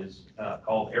about, is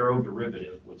called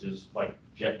aeroderivative, which is like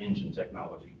jet engine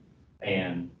technology.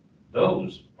 And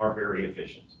those are very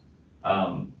efficient.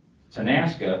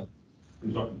 Tenaska,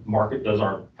 does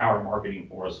our power marketing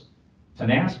for us.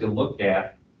 Tenaska looked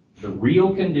at the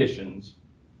real conditions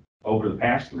over the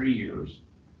past 3 years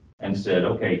and said,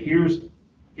 okay,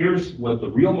 here's what the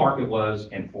real market was,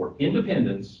 and for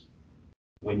independents,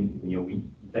 when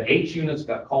the H units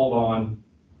got called on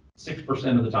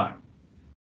 6% of the time,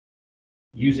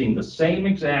 using the same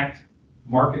exact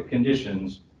market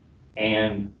conditions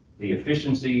and the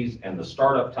efficiencies and the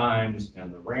startup times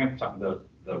and the ramp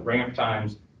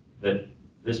times that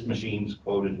this machine's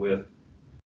quoted with,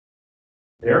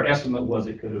 their estimate was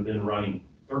it could have been running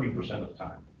 30% of the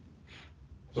time.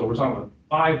 So we're talking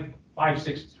about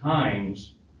 5-6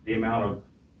 times the amount of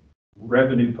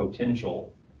revenue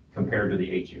potential compared to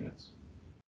the H units.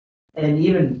 And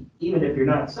even if you're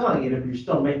not selling it, if you're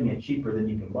still making it cheaper than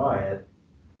you can buy it,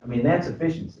 I mean, that's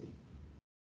efficiency.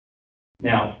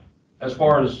 Now, as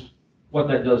far as what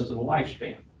that does to the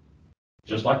lifespan,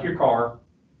 just like your car,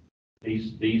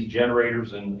 these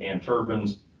generators and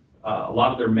turbines, a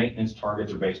lot of their maintenance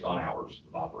targets are based on hours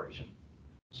of operation.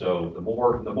 So the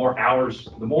more hours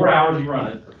you run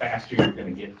it, the faster you're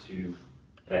gonna get to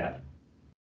that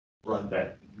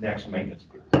next maintenance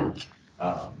period.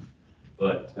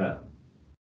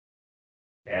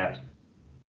 At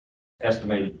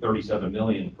estimated 37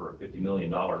 million for a $50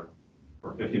 million,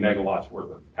 for 50 megawatts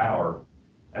worth of power,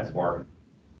 that's a bargain.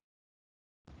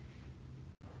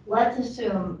 Let's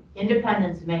assume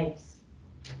Independence makes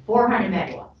 400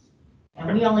 megawatts,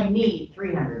 and we only need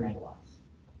 300 megawatts.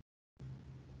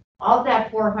 Of that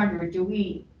 400, do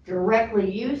we directly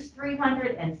use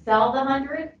 300 and sell the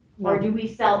 100? Or do we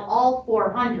sell all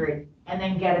 400 and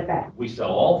then get it back? We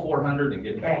sell all 400 and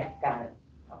get it back. Okay, got it.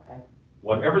 Okay.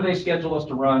 Whatever they schedule us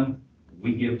to run,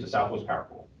 we give to Southwest Power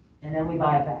Pool, And then we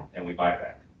buy it back. and we buy it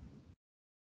back.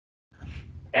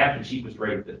 At the cheapest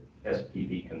rate that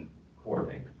SPV can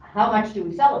coordinate. How much do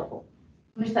we sell it for?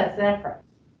 Who sets that price?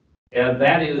 And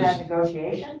that Is is, that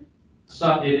negotiation?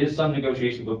 it is some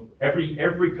negotiation, but every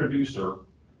producer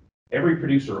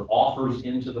offers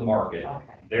into the market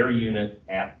Okay, their unit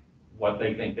at what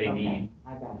they think they need okay,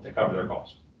 I got it. to cover their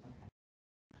cost.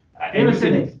 Give And us you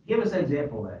an, can, give us an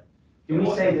example of that. Can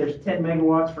we say there's 10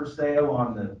 megawatts for sale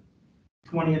on the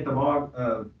 20th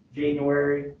of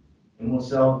January, and we'll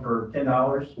sell it for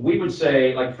 $10? we would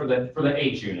say, like for the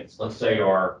H units, let's say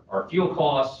our fuel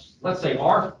costs, let's say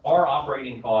our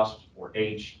operating cost for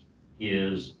H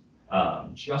is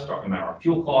just our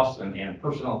fuel costs and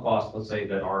personnel costs. Let's say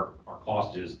that our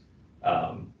cost is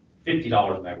 $50 a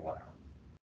megawatt hour.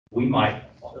 We might,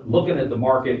 looking at the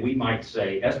market, we might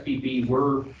say, SPP,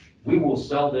 we will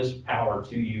sell this power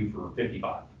to you for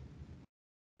 55.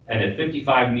 And if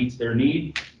 55 meets their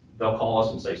need, they'll call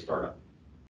us and say, start up.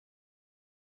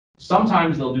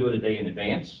 Sometimes they'll do it a day in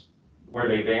advance, where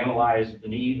they've analyzed the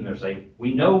need and they're saying,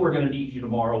 we know we're gonna need you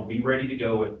tomorrow, be ready to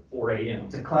go at 4 a.m.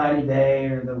 It's a cloudy day,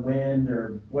 or the wind,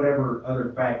 or whatever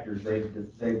other factors, they've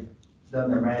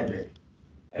done their magic.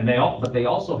 And but they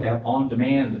also have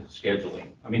on-demand scheduling.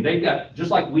 I mean, they've got,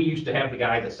 just like we used to have the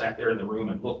guy that sat there in the room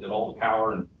and looked at all the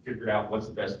power and figured out what's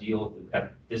the best deal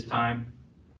at this time,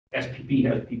 SPP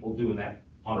has people doing that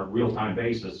on a real-time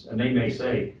basis, and they may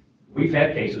say, we've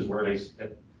had cases where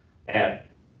at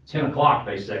 10 o'clock,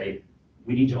 they say,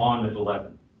 we need you on at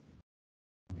 11.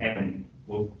 And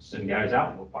we'll send guys out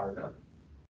and we'll fire it up.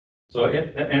 So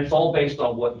and it's all based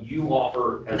on what you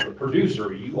offer as a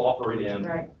producer, you offer it in.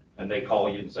 Right. And they call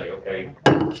you and say, okay,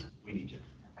 we need you.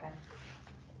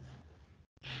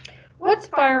 What's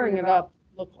firing it up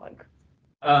look like?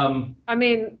 I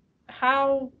mean,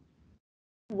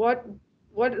 what,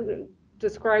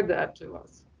 describe that to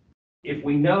us. If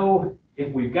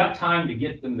we've got time to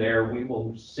get them there, we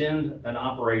will send an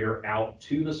operator out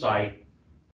to the site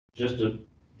just to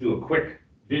do a quick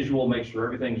visual, make sure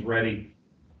everything's ready.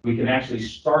 We can actually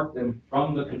start them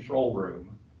from the control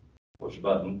room, push a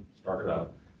button, start it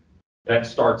up. That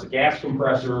starts a gas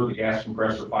compressor, the gas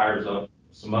compressor fires up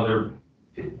some other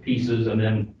pieces, and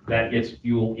then that gets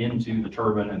fuel into the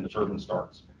turbine and the turbine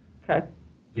starts. Okay.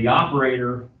 The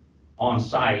operator on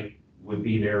site would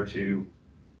be there to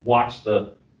watch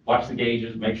the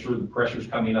gauges, make sure the pressure's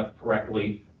coming up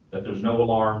correctly, that there's no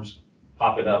alarms,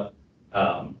 pop it up.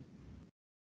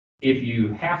 If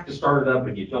you have to start it up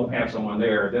and you don't have someone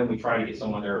there, then we try to get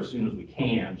someone there as soon as we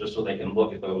can, just so they can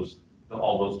look at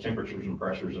all those temperatures and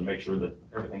pressures and make sure that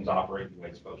everything's operating the way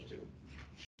it's supposed to.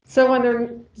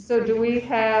 So do we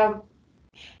have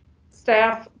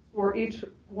staff for each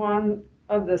one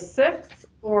of the 6,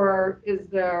 or is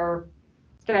there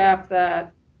staff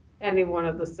that any one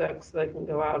of the 6 they can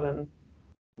go out and?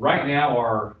 Right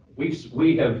now,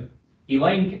 we have,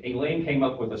 Elaine came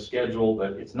up with a schedule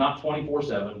that it's not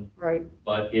 24/7, Right.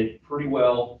 but it pretty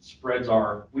well spreads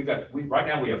right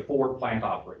now we have 4 plant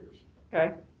operators.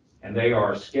 Okay. And they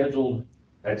are scheduled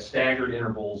at staggered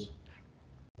intervals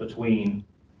between,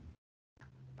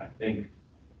 I think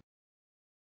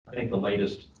the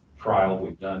latest trial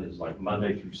we've done is like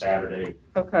Monday through Saturday.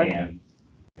 Okay. And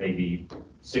maybe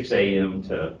 6 a.m.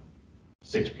 to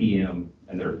 6 p.m.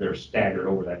 and they're staggered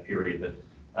over that period that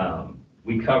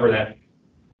we cover that.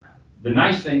 The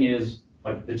nice thing is,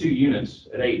 like, the 2 units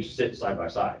at H sit side by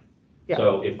side. Yeah.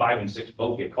 So if 5 and 6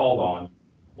 both get called on,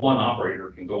 one operator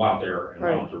can go out there and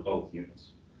Right. monitor both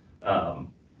units.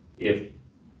 If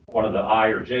one of the I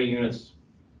or J units,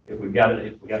 if we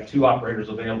got 2 operators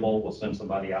available, we'll send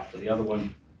somebody out to the other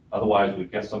one. Otherwise,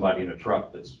 we've got somebody in a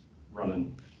truck that's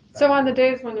running. So on the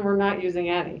days when we're not using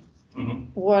any, Mhm.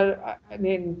 what's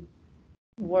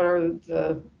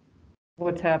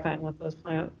happening with those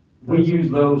plants? We use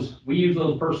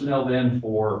those personnel then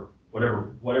for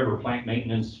whatever plant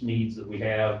maintenance needs that we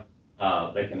have.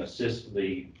 They can assist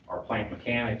our plant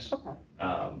mechanics. Okay.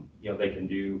 They can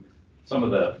do some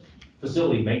of the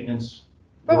facility maintenance.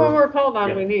 But when work, we're called on,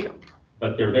 Yeah. we need them.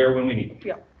 But they're there when we need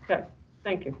them. Okay,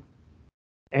 thank you.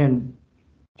 And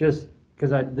just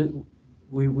because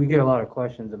we get a lot of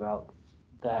questions about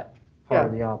that part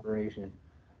of the operation.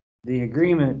 The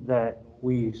agreement that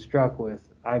we struck with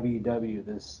IBW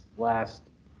this last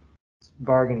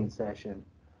bargaining session,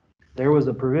 there was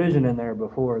a provision in there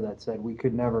before that said we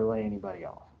could never lay anybody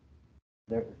off.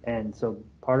 And so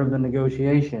part of the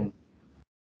negotiation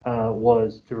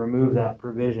was to remove that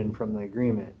provision from the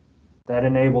agreement. That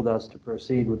enabled us to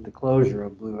proceed with the closure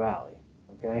of Blue Valley,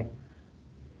 okay?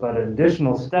 But an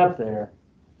additional step there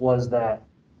was that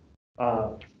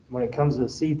when it comes to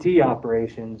CT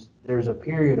operations, there's a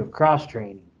period of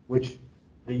cross-training, which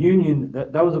the union,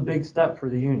 that was a big step for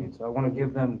the union, so I want to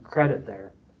give them credit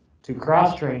there, to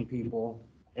cross-train people,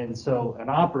 and so an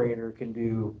operator can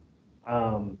do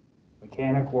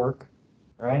mechanic work,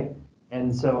 right?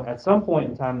 And so at some point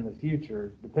in time in the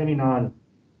future, depending on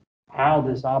how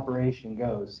this operation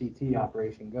goes, CT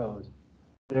operation goes,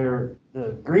 the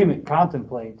agreement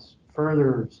contemplates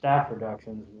further staff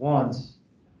reductions once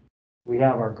we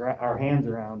have our hands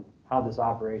around how this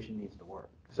operation needs to work.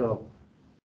 So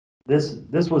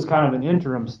this was kind of an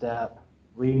interim step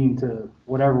leading to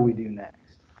whatever we do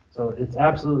next. So it's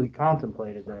absolutely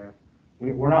contemplated there.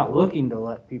 We're not looking to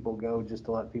let people go just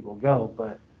to let people go,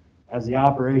 but as the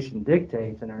operation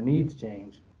dictates and our needs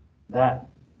change, we have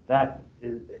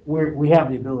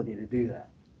the ability to do that,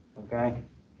 okay?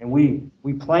 And we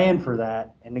planned for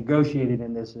that and negotiated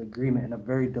in this agreement in a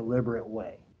very deliberate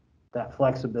way, that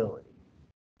flexibility.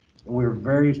 And we were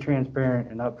very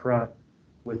transparent and upfront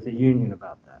with the union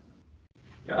about that.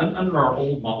 Yeah, under our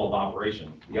old model of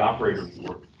operation, the operators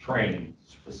were trained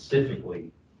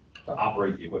specifically to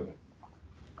operate the equipment.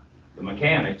 The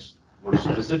mechanics were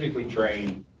specifically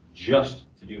trained just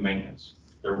to do maintenance.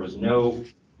 There was no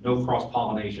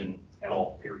cross-pollination at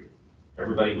all, period.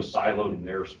 Everybody was siloed in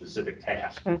their specific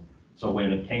task. So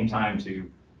when it came time to,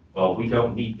 well, we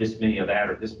don't need this many of that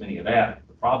or this many of that,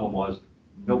 the problem was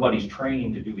nobody's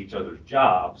trained to do each other's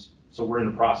jobs. So we're in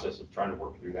the process of trying to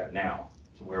work through that now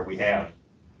to where we have,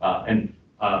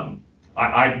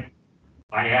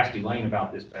 I asked Elaine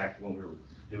about this back when we were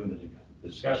doing the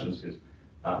discussions because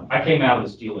I came out of the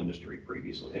steel industry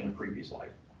previously, in a previous life.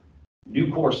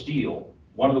 Nucor Steel,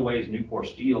 one of the ways Nucor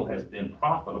Steel has been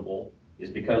profitable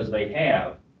is because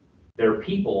their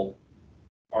people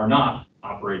are not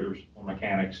operators or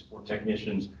mechanics or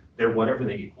technicians, they're whatever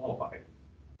they get qualified.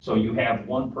 So you have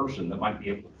one person that might be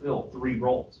able to fill 3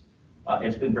 roles.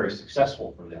 It's been very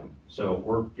successful for them. So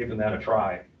we're giving that a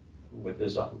try with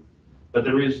this. But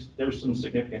there's some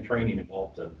significant training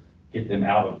involved to get them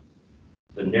out of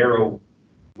the narrow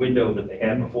window that they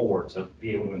had before to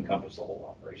be able to encompass the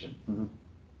whole operation. Mm-hmm.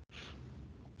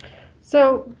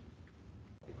 So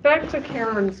back to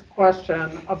Karen's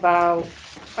question about,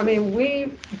 I mean,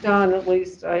 we've done at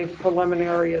least a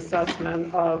preliminary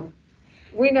assessment of,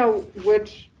 we know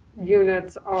which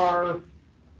units are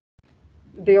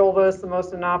the oldest, the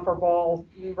most inoperable,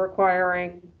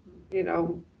 requiring,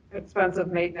 expensive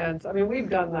maintenance. I mean, we've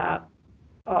done that,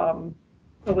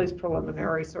 at least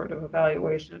preliminary sort of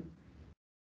evaluation.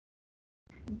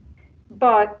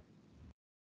 But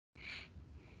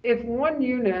if one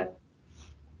unit,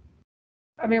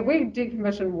 I mean, we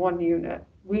decommissioned one unit,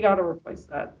 we got to replace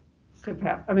that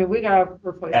capacity. I mean, we got to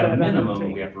replace that. At a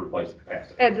minimum, we have to replace the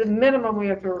capacity. At the minimum, we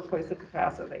have to replace the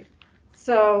capacity.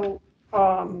 So,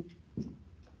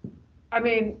 I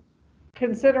mean,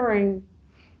 considering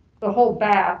the whole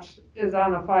batch is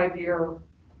on a 5-year,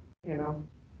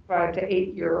 5 to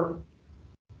 8 year,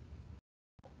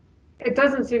 it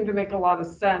doesn't seem to make a lot of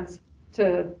sense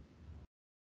to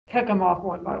pick them off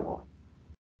one by one.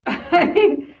 I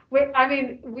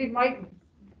mean, we might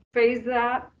phase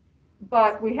that,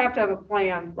 but we have to have a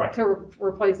plan Right. to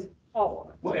replace all of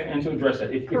it. Well, and to address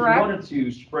that, if you Correct. wanted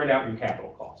to spread out your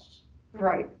capital costs,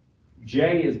 Right.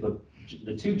 J is the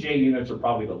 2 J units are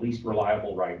probably the least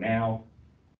reliable right now.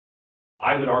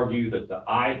 I would argue that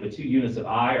the 2 units at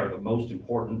I are the most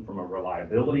important from a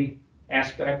reliability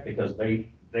aspect because they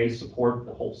support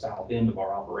the whole south end of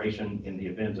our operation in the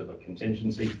event of a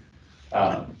contingency.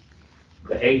 The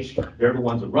H, they're the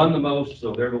ones that run the most,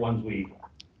 so they're the ones we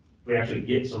actually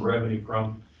get some revenue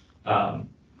from.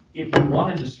 If you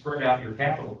wanted to spread out your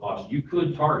capital costs, you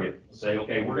could target, say,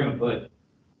 okay, we're going to put,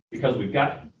 because we've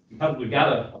got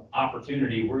an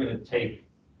opportunity, we're going to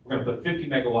put 50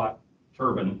 megawatt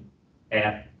turbine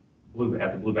at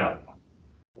the Blue Valley.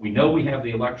 We know we have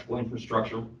the electrical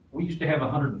infrastructure. We used to have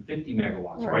 150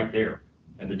 megawatts right there,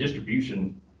 and the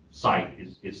distribution site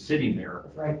is sitting there.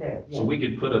 It's right there. So we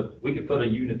could put a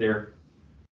unit there.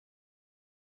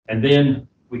 And then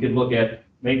we could look at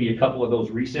maybe a couple of those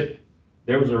recip.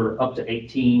 Those are up to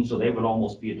 18, so they would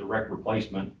almost be a direct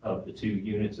replacement of the 2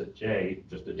 units at J,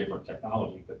 just a different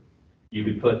technology. But you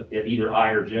could put at either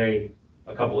I or J,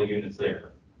 a couple of units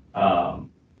there.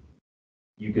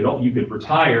 You could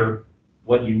retire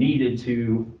what you needed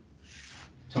to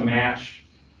match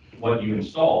what you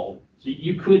installed. So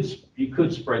you could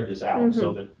spread this out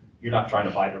so that you're not trying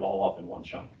to bite it all up in one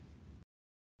chunk.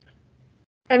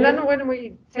 And then when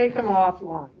we take them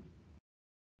offline,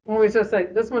 when we just say,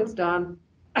 this one's done,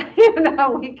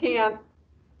 we can't,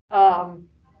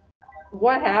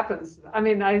 what happens? I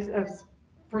mean, I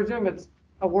presume it's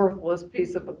a worthless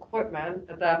piece of equipment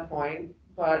at that point,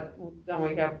 but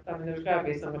then there's gotta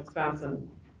be some expense in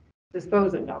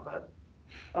disposing of it,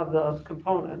 of the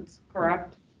components,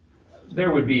 correct?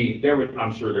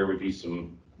 I'm sure there would be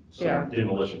some Yeah.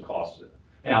 demolition costs.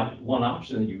 Now, one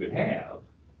option that you could have,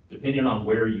 depending on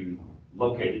where you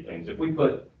located things, if we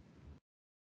put,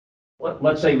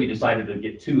 let's say we decided to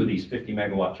get 2 of these 50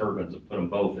 megawatt turbines and put them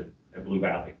both at Blue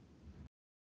Valley.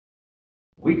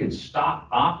 We could stop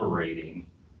operating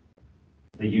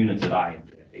the units at I and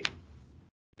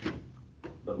J,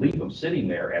 but leave them sitting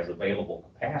there as available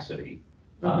capacity.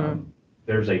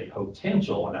 There's a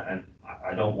potential, and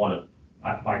I don't want to,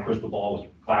 my crystal ball is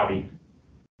cloudy.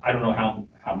 I don't know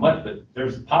how much, but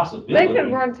there's a possibility. They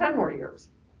could run 10 more years.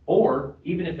 Or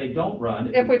even if they don't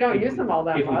run. If we don't use them all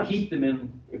that much.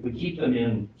 If we keep them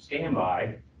in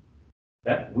standby,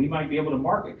 that we might be able to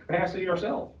market capacity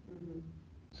ourselves.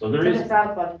 So there To is, the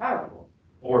Southwest Power Pool.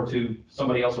 or to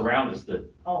somebody else around us that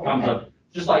Oh, comes okay. up,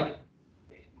 just like,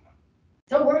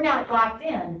 So we're not locked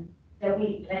in that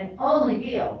we can only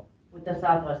deal with the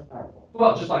Southwest Power Pool.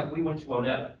 well, just like we went to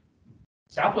Onetta.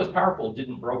 Southwest Power Pool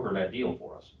didn't broker that deal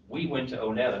for us. We went to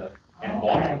Onetta and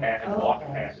bought Okay.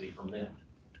 capacity from them.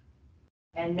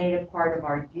 And made it part of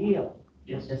our deal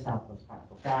Yes. with the Southwest Power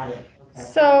Pool. Got it, okay.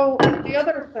 So the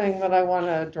other thing that I want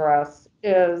to address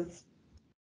is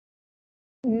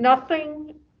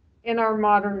nothing in our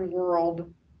modern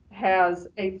world has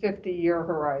a 50-year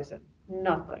horizon.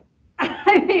 Nothing.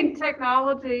 I mean,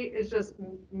 technology is just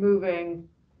moving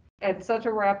at such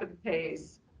a rapid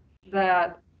pace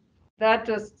that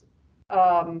just,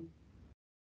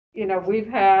 we've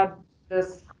had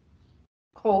this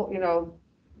coal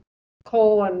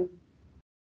and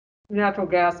natural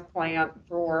gas plant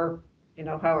for,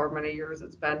 however many years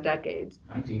it's been, decades.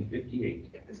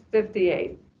 1958. It's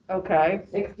 58, okay.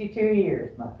 62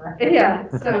 years, my friend. Yeah,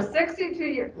 so 62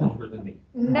 years. Longer than me.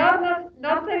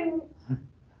 Nothing,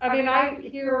 I mean, I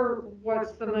hear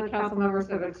what some of the council members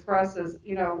have expressed is,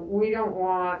 we don't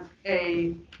want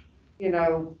a,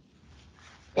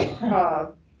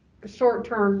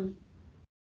 short-term,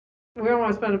 we don't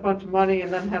want to spend a bunch of money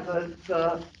and then have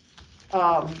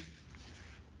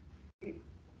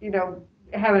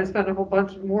having to spend a whole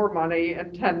bunch more money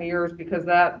in 10 years because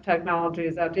that technology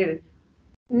is outdated.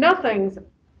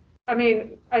 I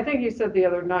mean, I think you said the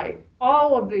other night,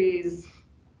 all of these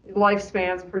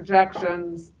lifespans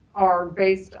projections are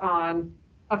based on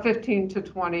a 15 to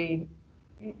 20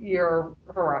 year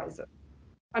horizon.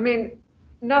 I mean,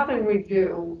 nothing we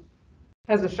do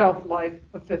has a shelf life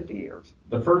of 50 years.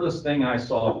 The furthest thing I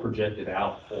saw projected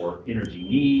out for energy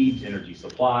needs, energy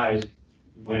supplies,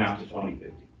 went out to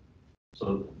 2050.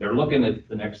 So they're looking at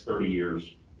the next 30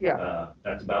 years. Yeah.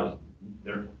 That's about,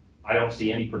 I don't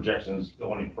see any projections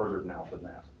going any further now than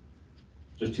that.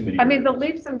 Just too many. I mean, the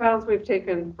variables. leaps and bounds we've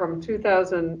taken from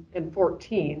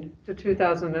 2014 to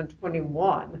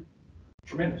 2021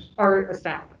 Tremendous. are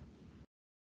astounding.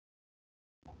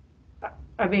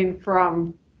 I mean,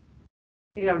 from,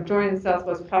 joining the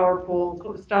Southwest Power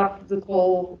Pool, stop the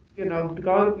coal,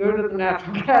 go to the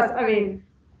natural gas. I mean,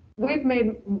 we've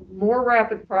made more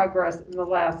rapid progress in the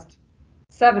last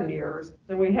 7 years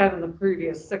than we had in the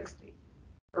previous 60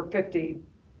 or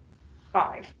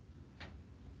 55.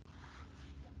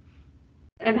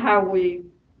 And how we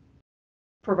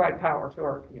provide power to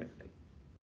our community.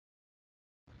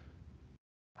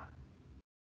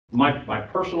 My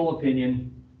personal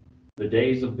opinion, the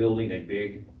days of building a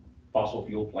big fossil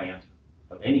fuel plant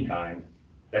of any kind,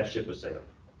 that ship has sailed.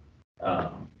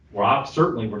 We're not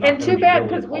And gonna too be bad,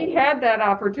 building because we coal. had that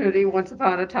opportunity once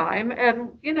upon a time, and,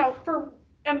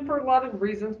 for a lot of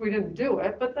reasons, we didn't do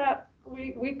it, but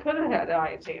we could have had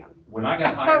IATM. When I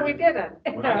got But hired. we didn't.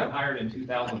 When I got hired in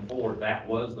 2004, that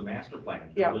was the master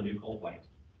plan Yeah. for the new coal plant.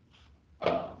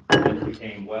 And it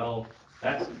became, well,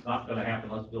 that's not gonna happen,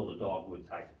 let's build a dogwood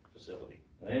type facility.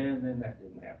 And then that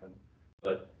didn't happen.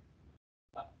 But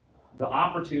the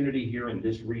opportunity here in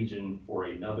this region for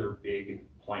another big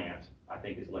plant, I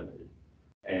think, is limited.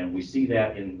 And we see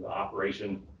that in the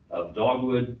operation of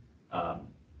Dogwood,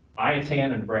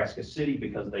 Iatan and Nebraska City,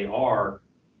 because they are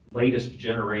latest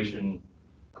generation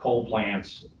coal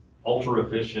plants, ultra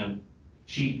efficient,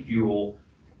 cheap fuel.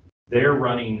 They're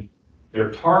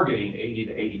targeting 80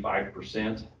 to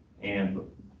 85%, and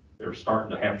they're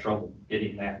starting to have trouble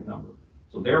getting that number.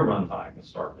 So their runtime is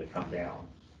starting to come down,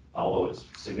 although it's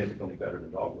significantly better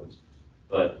than Dogwood's.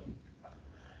 But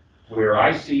where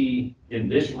I see in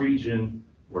this region,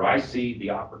 where I see the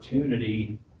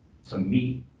opportunity to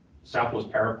meet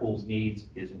Southwest Power Pool's needs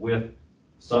is with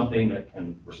something that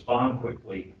can respond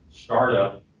quickly, start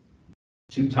up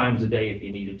 2 times a day if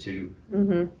you needed to,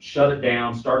 shut it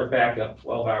down, start it back up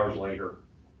 12 hours later.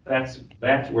 That's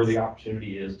where the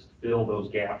opportunity is to fill those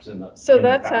gaps in the. So in the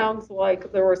that power. sounds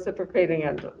like the reciprocating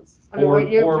engines. I mean,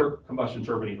 what you- Or combustion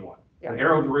turbine, either one. Yeah. An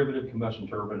aeroderivative combustion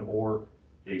turbine or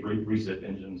the recip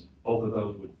engines, both of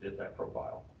those would fit that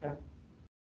profile. Okay.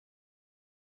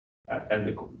 And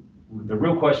the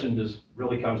real question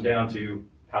really comes down to,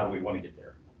 how do we want to get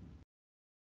there?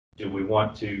 Do we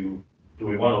want to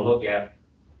look at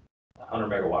 100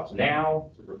 megawatts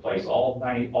now to replace all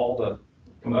the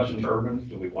combustion turbines?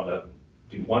 Do we want to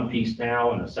do one piece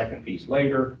now and a second piece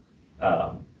later?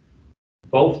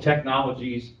 Both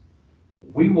technologies,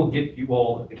 we will get you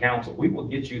all at the council, we will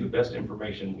get you the best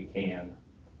information we can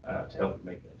to help you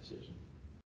make that decision.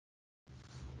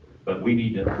 But we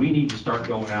need to start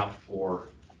going out for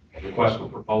requests for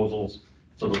proposals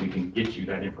so that we can get you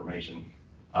that information.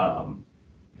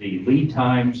 The lead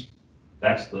times,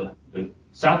 that's the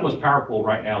Southwest Power Pool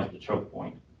right now is the choke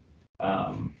point.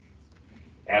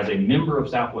 As a member of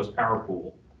Southwest Power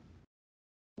Pool,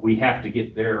 we have to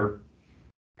get their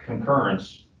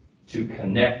concurrence to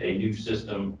connect a new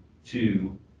system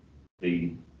to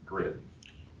the grid.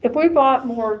 If we bought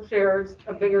more shares,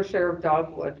 a bigger share of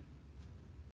Dogwood,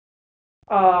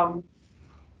 how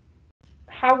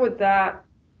would that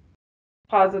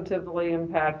positively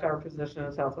impact our position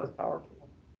in Southwest Power Pool?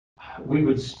 We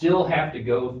would still have to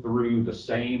go through the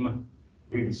same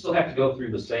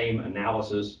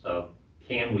analysis of,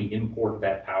 can we import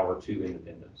that power to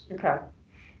Independence? Okay.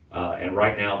 And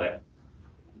right now that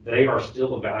they are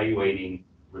still evaluating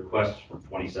requests from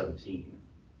 2017.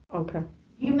 Okay.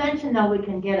 You mentioned though we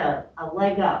can get a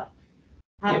leg up.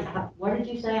 Yeah. What did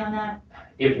you say on that?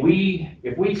 If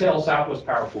we tell Southwest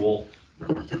Power Pool,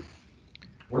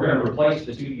 we're going to replace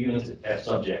the 2 units as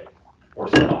subject or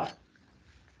sub-I.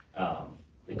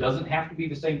 It doesn't have to be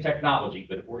the same technology,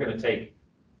 but if we're going to take,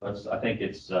 I think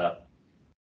it's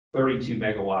 32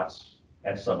 megawatts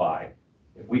at sub-I.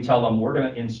 If we tell them we're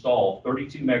going to install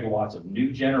 32 megawatts of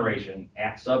new generation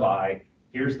at sub-I,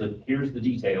 here's the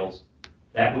details,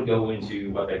 that would go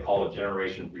into what they call a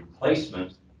generation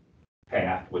replacement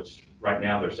path, which right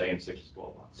now they're saying 6 to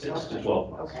 12 months. 6 to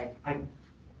 12 months. Okay,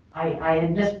 I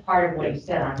had missed part of what you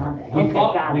said on Monday. We Okay,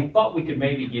 got it. thought we could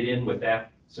maybe get in with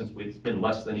that since it's been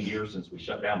less than a year since we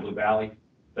shut down Blue Valley,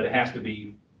 but it has to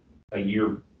be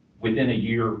within a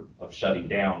year of shutting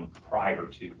down prior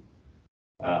to,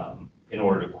 in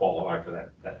order to qualify for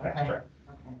that fast track.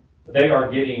 Okay. They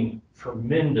are getting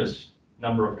tremendous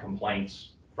number of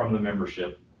complaints from the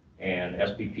membership, and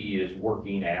SPP is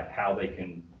working at how they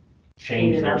can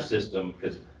change their system,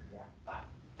 because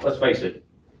let's face it,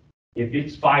 if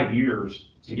it's 5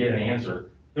 years to get an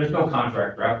answer, there's no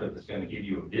contractor out there that's going to give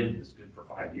you a bid that's good for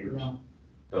 5 years. No.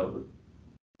 So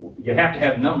you have to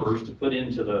have numbers to put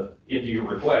into your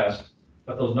request,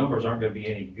 but those numbers aren't going to be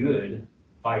any good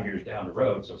 5 years down the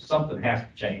road. So something has to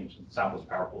change, and Southwest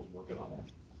Power Pool is working on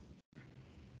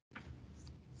that.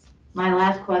 My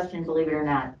last question, believe it or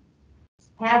not,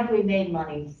 have we made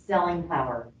money selling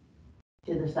power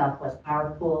to the Southwest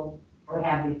Power Pool, or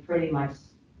have we pretty much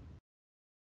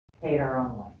paid our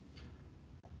own way?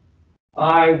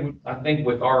 I think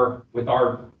with our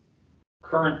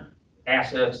current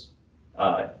assets,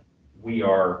 we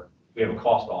have a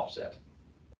cost offset.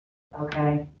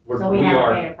 Okay, We're- so we we haven't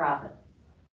are- made a profit.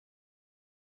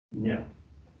 No.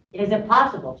 Is it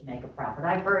possible to make a profit?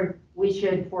 I've heard we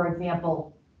should, for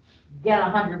example, get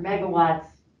 100 megawatts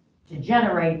to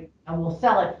generate and we'll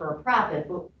sell it for a profit,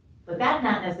 but that's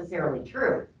not necessarily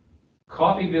true.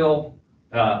 Coffeyville,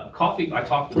 I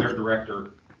talked to their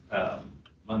director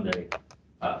Monday.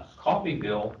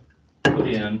 Coffeyville put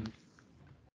in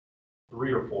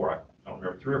 3 or 4, I don't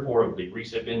remember, 3 or 4 of the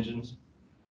recip engines.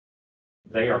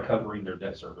 They are covering their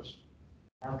debt service.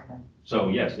 Okay. So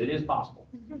yes, it is possible.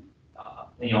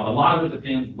 A lot of it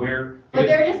depends where. But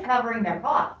they're just covering their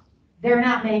costs. They're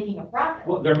not making a profit.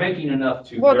 Well, they're making enough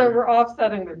to. Well, they were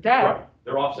offsetting their debt. Right.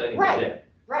 They're offsetting the Right. debt.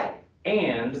 Right,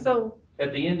 And So,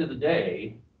 at the end of the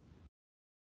day,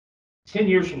 10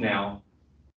 years from now,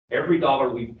 every dollar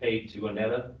we've paid to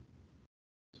Aneta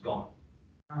is gone.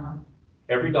 uh-huh.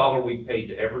 Every dollar we've paid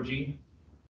to Evergy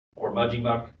or Mudgy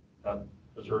Muck,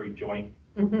 Missouri Joint,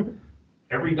 mhm.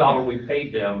 every dollar we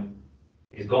paid them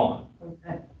is gone.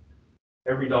 Okay.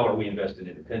 Every dollar we invest in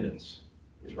Independence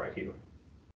is right here.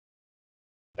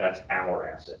 That's our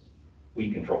asset.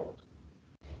 We control it.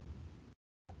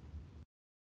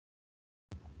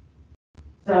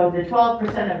 So the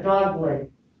 12% of dogwood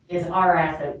is our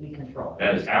asset, we control.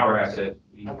 That is our asset.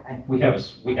 Okay. We have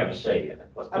a say in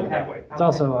it. Let's put it that way. It's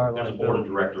also our There's a board of liability,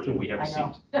 directors and we have a I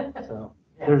seat. know. so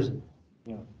Yeah. there's,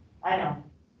 I know,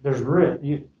 there's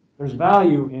there's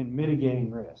value in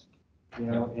mitigating risk,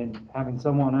 in having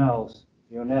someone else,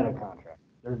 net a contract.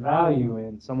 There's value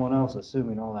in someone else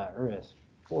assuming all that risk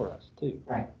for us too.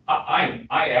 I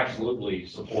absolutely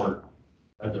support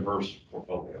a diverse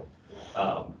portfolio.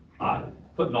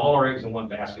 Putting all our eggs in one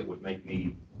basket would make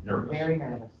me nervous. very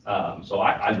nervous. So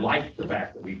I like the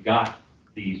fact that we've got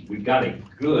a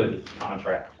good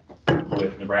contract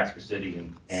with Nebraska City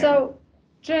and. So,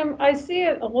 Jim, I see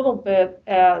it a little bit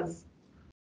as,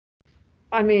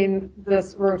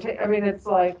 this it's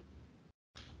like,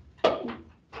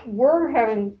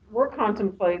 we're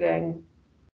contemplating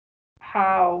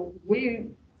how we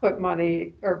put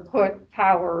money or put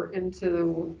power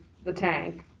into the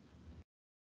tank.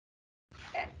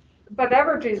 But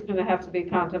Evergy's gonna have to be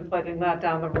contemplating that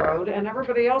down the road, and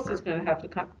everybody else is gonna have to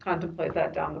contemplate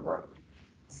that down the road.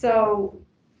 So,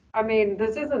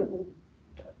 this isn't,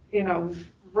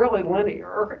 really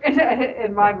linear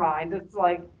in my mind. It's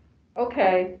like,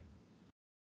 okay,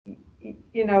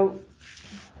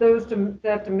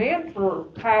 that demand for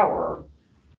power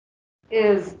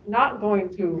is not going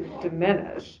to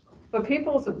diminish, but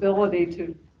people's ability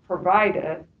to provide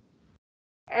it,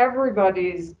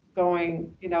 everybody's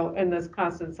going, in this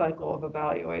constant cycle of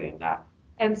evaluating that.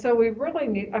 And so we really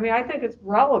need, I think it's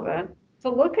relevant to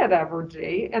look at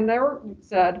Evergy, and they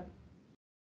said,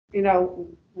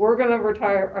 we're gonna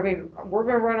retire, we're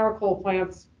gonna run our coal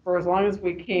plants for as long as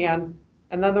we can,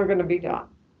 and then they're gonna be done.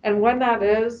 And when that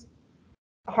is,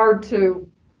 hard to,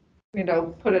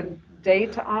 put a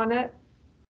date on it,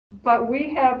 but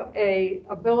we have a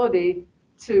ability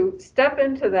to step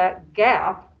into that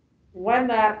gap when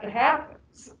that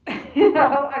happens.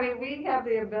 We have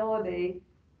the ability,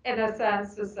 in a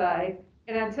sense, to say,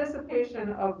 in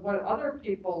anticipation of what other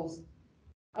people's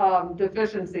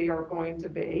deficiency are going to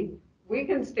be, we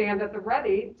can stand at the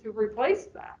ready to replace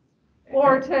that,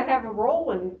 or to have a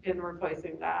role in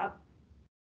replacing that.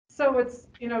 So it's,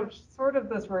 sort of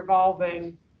this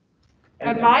revolving,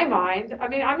 in my mind,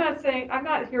 I'm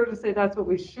not here to say that's what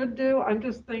we should do. I'm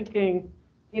just thinking,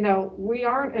 we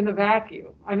aren't in a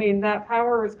vacuum. That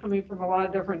power is coming from a lot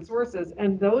of different sources,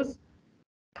 and those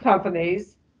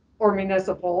companies or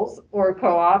municipals or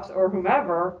co-ops or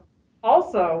whomever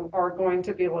also are going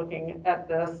to be looking at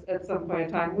this at some point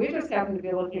in time. We just happen to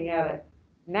be looking at it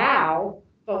now,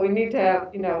 but we need to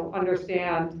have,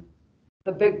 understand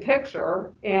the big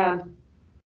picture and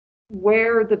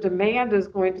where the demand is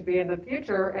going to be in the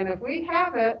future. And if we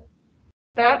have it,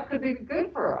 that could be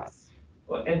good for us.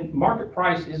 Well, and market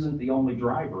price isn't the only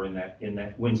driver in that,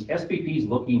 when SPP is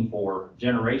looking for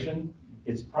generation,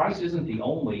 its price isn't the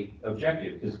only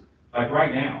objective, because like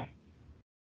right now,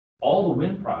 all the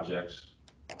wind projects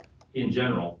in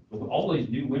general, with all these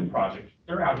new wind projects,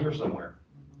 they're out here somewhere.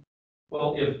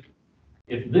 Well,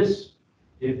 if this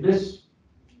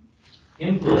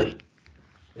input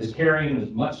is carrying as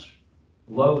much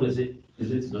load as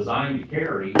it's designed to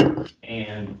carry,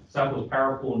 and Southwest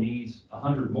Power Pool needs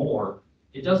 100 more,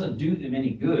 it doesn't do them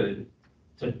any good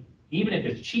to, even if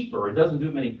it's cheaper, it doesn't do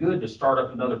them any good to start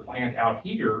up another plant out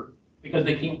here because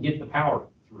they can't get the power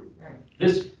through.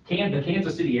 The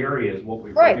Kansas City area is what we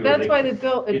refer to as That's why they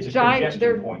built a it's a giant, congestion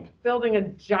they're point. building a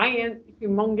giant,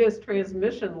 humongous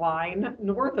transmission line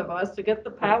north of us to get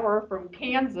the power from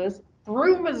Kansas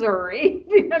through Missouri,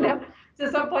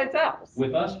 to someplace else.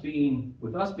 With us being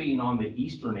on the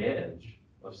eastern edge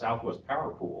of Southwest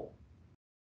Power Pool,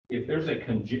 if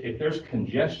there's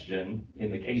congestion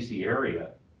in the Casey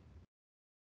area,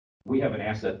 we have an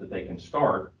asset that they can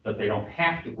start, but they don't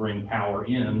have to bring power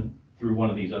in through one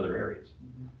of these other areas.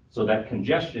 So that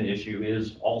congestion issue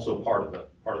is also part of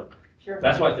Sure.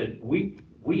 That's why I said we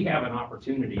have an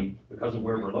opportunity, because of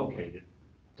where we're located,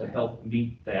 to help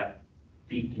meet that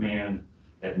peak demand,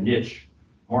 that niche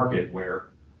market where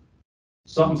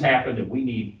something's happened and we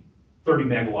need 30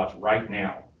 megawatts right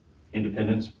now.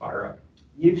 Independence, fire up.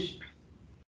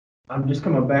 I'm just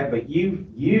coming back, but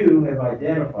you have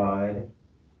identified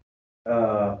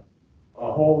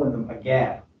hole in a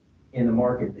gap in the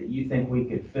market that you think we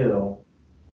could fill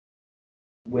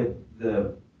with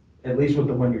at least with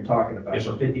the one you're talking about? Yes,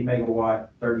 sir. 50 megawatt,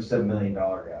 $37 million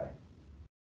guy.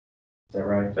 Is that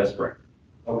right? That's correct.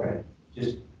 Okay,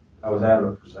 I was out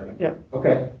of it for a second. Yeah.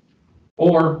 Okay,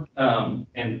 Or,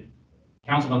 and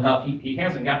Councilman Huff, he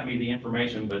hasn't gotten me the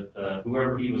information, but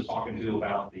whoever he was talking to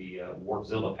about the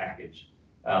Warpzilla package,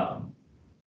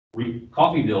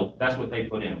 Coffeyville, that's what they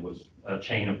put in, was a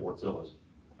chain of Warpzillas.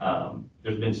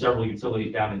 There's been several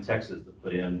utilities down in Texas that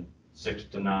put in 6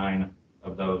 to 9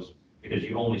 of those, because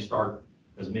you only start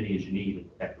as many as you need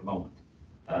at the moment.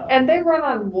 And they run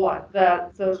on what,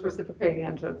 those reciprocating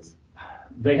engines?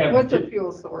 They have. What's the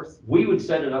fuel source? We would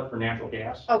set it up for natural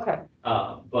gas. Okay,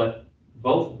 But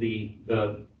both the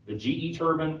GE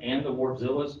turbine and the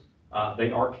Warpzillas,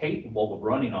 they are capable of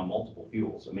running on multiple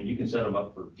fuels. I mean, you can set them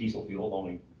up for diesel fuel,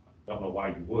 only don't know why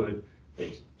you would.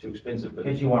 It's too expensive, but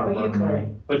because you want to Well, you burn money.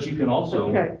 but you can also,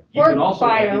 Okay. you can Or also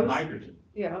add in bios. hydrogen.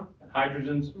 yeah.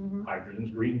 Hydrogen's, Mhm.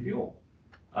 hydrogen's green fuel.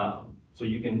 So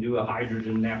you can do a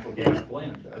hydrogen natural gas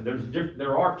blend.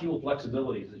 There are fuel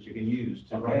flexibilities that you can use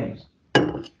to run Okay.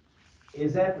 these.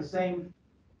 Is that the same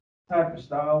type of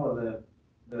style of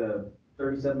the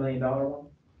 $37 million one?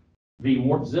 The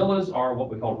Warpzillas are what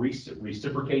we call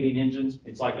reciprocating engines.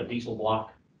 It's like a diesel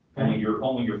block, only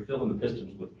you're filling the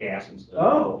pistons with gas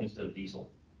Oh. instead of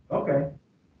diesel. Okay.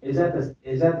 Is that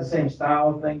the same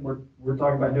style of thing we're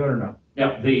talking about doing or no?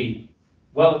 Now,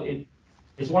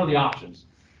 it's one of the options.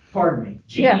 Pardon me.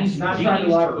 GE's, Not trying to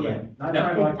GE's lock you turbine. in. Not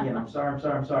trying to lock you in. I'm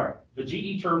sorry. The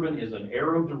GE turbine is an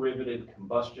aeroderivative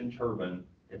combustion turbine.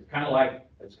 It's kind of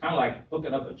like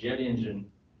hooking up a jet engine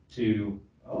to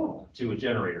Oh, a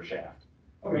generator shaft.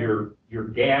 okay. Your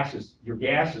gas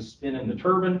is spinning the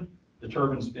turbine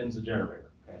spins the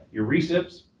generator. Okay. Your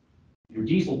recips, your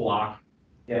diesel block,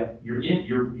 Yeah.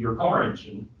 your car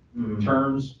engine Mhm.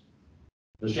 turns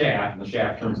the shaft, and the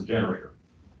shaft turns the generator.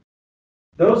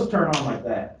 Those turn on like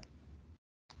that.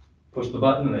 Push the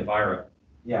button and they fire up.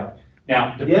 Yeah.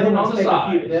 Now, The other depending on ones the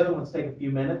size, the other ones take a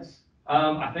few minutes.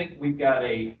 I think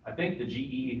I think the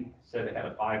GE said it had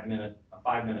a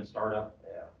 5-minute startup.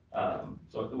 Yeah.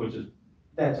 So, which is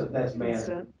That's man.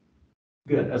 Instant.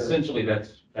 Good. essentially,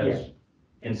 that's Yeah.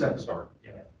 instant start.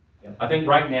 Yeah. I think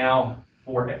right now,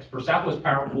 for Southwest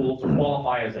Power Pool to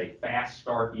qualify as a fast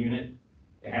start unit,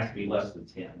 it has to be less than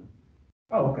 10.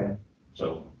 Oh, okay.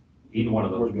 So either one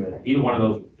of those, We're good. either one of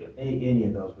those would fit. Any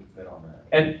of those would fit on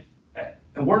that.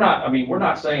 And we're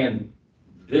not saying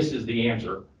this is the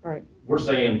answer. Right. We're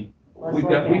saying, Let's we've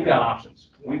look at got it.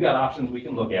 options. We've got options we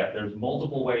can look at. There's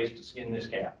multiple ways to skin this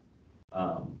cat.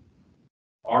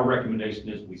 Our recommendation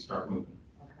is we start moving.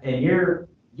 And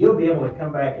you'll be able to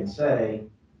come back and say,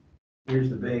 here's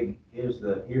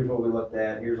what we looked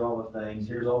at, here's all the things,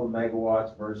 here's all the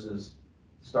megawatts versus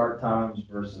start times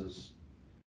versus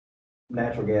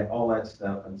natural gas, all that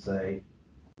stuff, and say,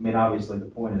 I mean, obviously, the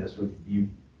point of this would be you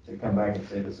to come back and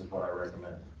say, this is what I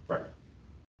recommend. Right.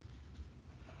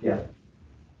 Yeah.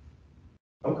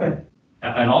 Okay.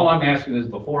 And all I'm asking is,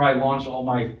 before I launch all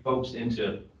my folks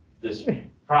into this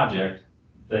project,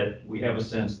 that we have a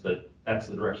sense that that's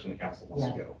the direction the council wants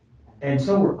to go. And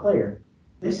so we're clear,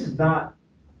 this is not,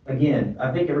 again,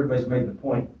 I think everybody's made the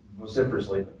point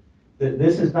vociferously, that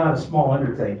this is not a small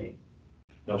undertaking.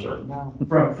 No, sir. No.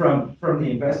 From the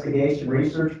investigation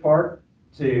research part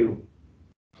to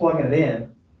plugging it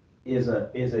in is a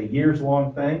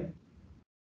years-long thing?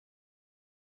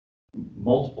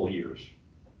 Multiple years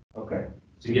Okay.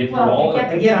 to get through Well, all to the.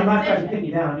 get Again, I'm not trying to pin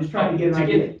you down, I'm just trying to get an To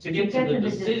idea. get to To the the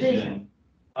decision,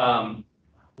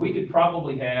 we could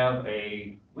probably have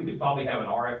an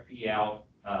RFP out,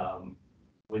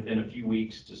 within a few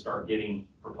weeks to start getting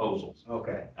proposals.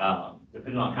 Okay.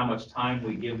 Depending on how much time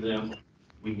we give them,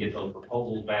 we can get those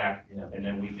proposals back, Yeah. and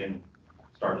then we can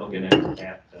start looking at.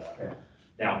 Okay.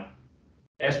 Now,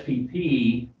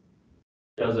 SPP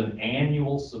does an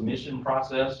annual submission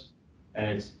process,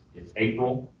 and it's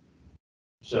April.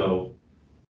 So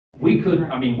we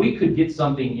could get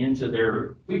something into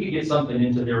their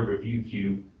review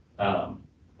queue,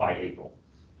 by April.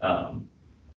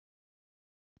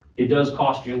 It does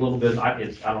cost you a little bit.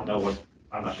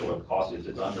 I'm not sure what the cost is.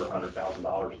 It's under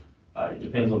 $100,000. It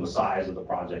depends on the size of the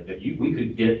project. We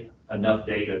could get enough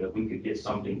data that we could get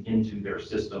something into their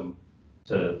system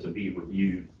to be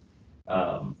reviewed.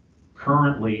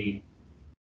 Currently,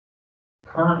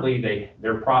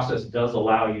 their process does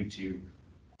allow you to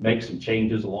make some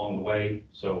changes along the way.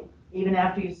 So Even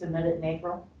after you submit it in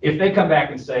April? if they come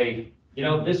back and say,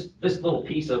 this little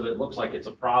piece of it looks like it's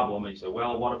a problem, and you say,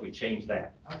 well, what if we change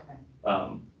that? Okay,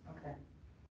 Um, okay.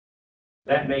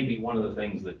 That may be one of the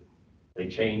things that They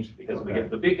change because we get,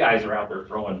 the big guys are out there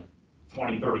throwing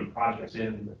 20, 30 projects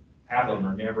in, half of them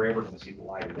are never ever gonna see the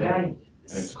light of day. Right. And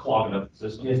it's clogging up the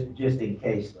system. Just in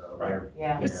case though. Right.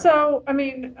 Yeah. So, I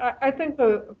mean, I think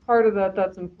the part of that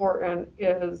that's important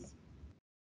is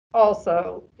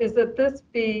also, is that this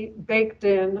be baked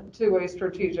in to a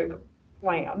strategic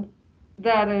plan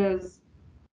that is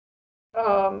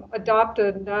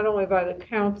adopted not only by the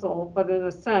council, but in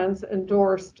a sense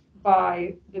endorsed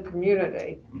by the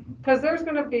community. Because there's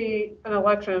going to be an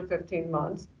election in 15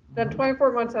 months. Then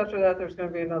 24 months after that, there's going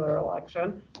to be another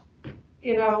election.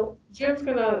 You know, Jim's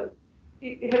going to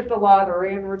hit the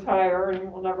lottery and retire,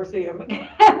 and we'll never see him again.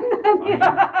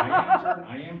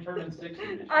 I am turning 60 this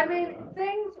year. I mean,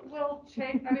 things will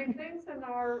change. I mean, things in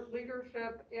our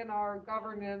leadership, in our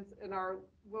governance,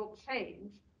 will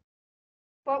change.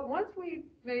 But once we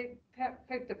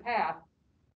picked a path,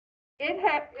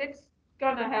 it's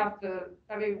gonna have to,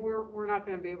 I mean, we're not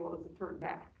gonna be able to turn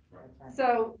back. Right.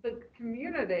 So the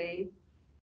community,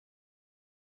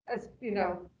 as, you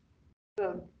know,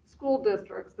 the school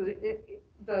districts,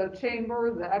 the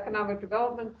chamber, the Economic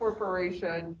Development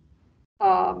Corporation,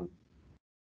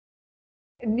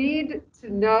 need to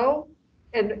know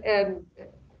and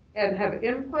have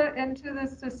input into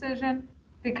this decision,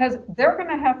 because they're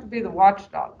gonna have to be the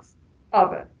watchdogs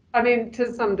of it. I mean,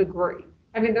 to some degree.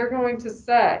 I mean, they're going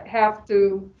to have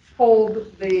to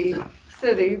hold the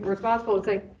city responsible and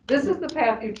say, this is the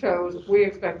path you chose, we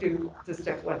expect you to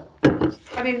stick with it.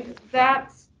 I mean,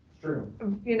 that's, True.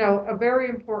 you know, a very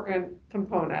important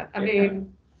component. I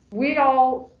mean, we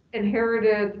all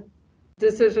inherited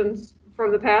decisions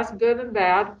from the past, good and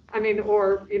bad. I mean,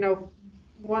 or, you know,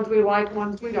 ones we like,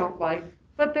 ones we don't like,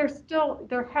 but there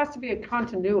has to be a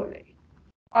continuity.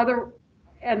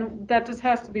 And that just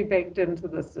has to be baked into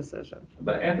this decision.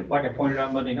 But and like I pointed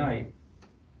out Monday night,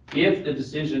 if the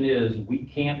decision is we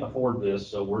can't afford this,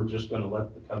 so we're just gonna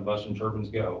let the combustion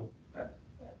turbines go,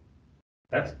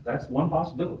 that's one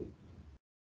possibility.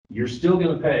 You're still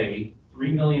gonna pay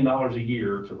 $3 million a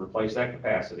year to replace that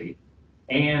capacity,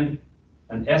 and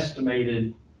an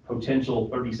estimated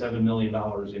potential $37 million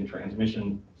in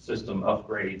transmission system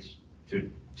upgrades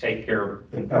to take care of,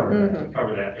 To cover that. to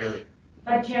cover that area.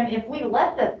 But Jim, if we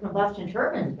let the combustion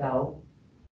turbines go,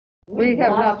 We we've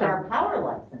have lost nothing. our power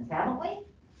license, haven't we?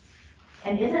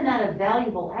 And isn't that a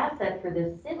valuable asset for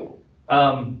this city?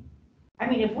 I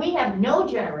mean, if we have no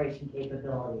generation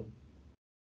capability,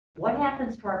 what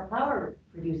happens to our power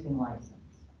producing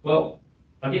license? Well,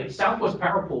 again, Southwest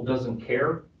Power Pool doesn't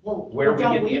care Well, where we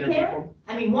don't get the we energy care? from.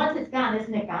 I mean, once it's gone,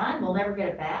 isn't it gone? We'll never get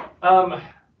it back?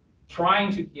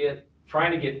 Trying to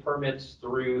get permits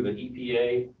through the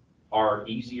EPA are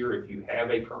easier if you have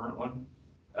a current one.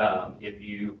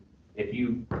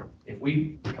 If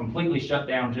we completely shut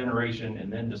down generation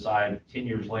and then decide 10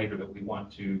 years later that we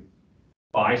want to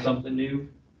buy something new,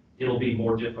 it'll be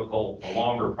more difficult, a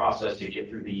longer process to get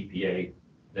through the EPA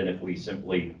than if we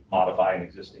simply modify an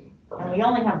existing And permit. we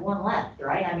only have one left,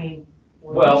 right? I mean,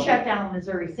 when Well- we shut down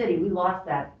Missouri City, we lost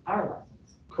that power license.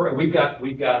 Correct. We've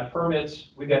got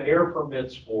permits, we've got air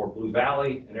permits for Blue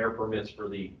Valley and air permits for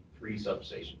the 3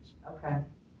 substations. Okay,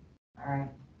 all right.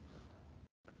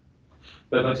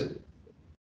 But like I said,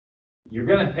 you're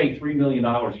gonna pay $3 million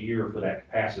a year for that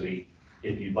capacity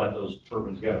if you let those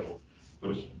turbines go,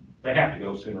 which they have to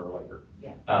go sooner or later.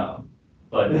 Yeah.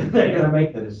 But They're gonna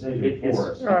make the decision It's-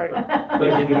 for us. Right. But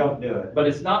If we don't do it. But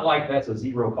it's not like that's a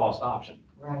zero cost option.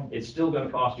 Right. It's still gonna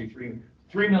cost you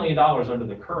 $3 million under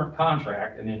the current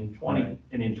contract, and in Right.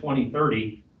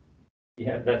 2030,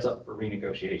 that's up for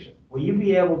renegotiation. Will you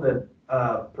be able to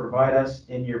provide us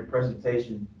in your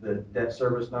presentation the debt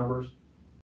service numbers?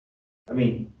 I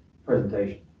mean,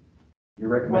 presentation. Your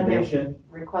recommendation?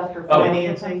 Request for Oh.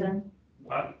 financing.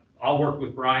 I'll work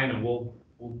with Brian and we'll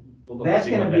look and That's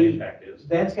see gonna what that be- impact is.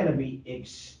 That's gonna be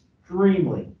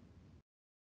extremely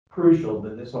crucial to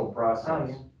this whole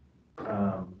process.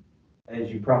 As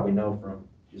you probably know from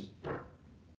just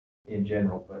in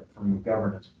general, but from a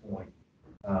governance point,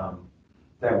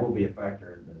 that will be a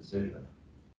factor in the decision.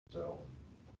 So.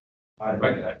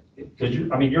 Because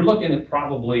you're looking at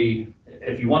probably,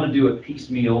 if you want to do it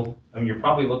piecemeal, you're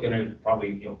probably looking at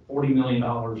 $40 million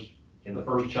in the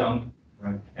first chunk.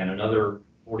 Right. And another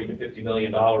 $40 to $50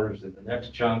 million in the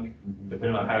next chunk,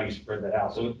 depending on how you spread that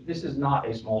out. So this is not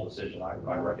a small decision. I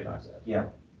recognize that. Yeah.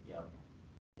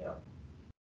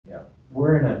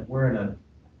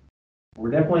 We're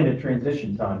definitely in a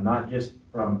transition time, not just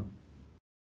from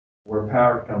where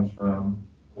power comes from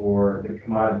or the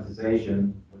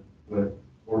commoditization with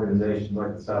organizations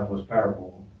like the Southwest Power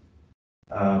Pool.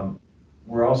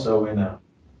 We're also in a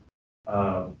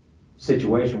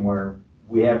situation where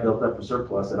we have built up a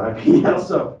surplus at IPL,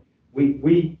 so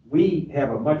we have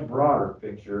a much broader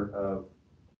picture of,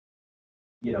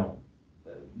 you know,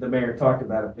 the mayor talked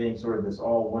about it being sort of this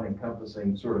all one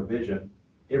encompassing sort of vision.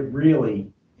 It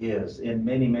really is in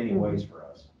many, many ways for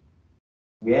us.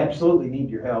 We absolutely need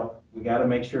your help. We got to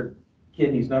make sure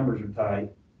Kidney's numbers are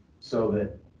tight so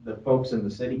that the folks in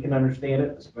the city can understand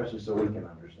it, especially so we can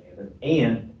understand it,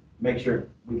 and make sure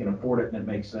we can afford it and it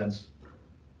makes sense,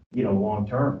 you know, long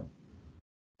term.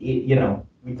 You know,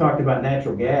 we talked about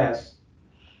natural gas.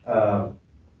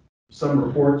 Some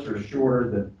reports are shorter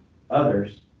than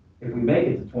others. If we make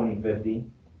it to 2050,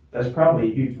 that's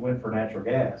probably a huge win for natural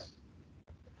gas.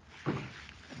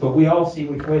 But we all see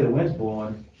which way the wind's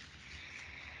blowing.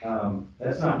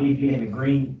 That's not me being a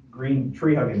green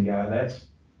tree hugging guy. That's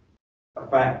a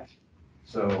fact.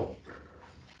 So,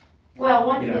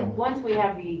 Well, You know. once we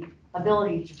have the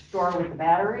ability to store with the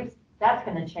batteries, that's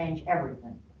gonna change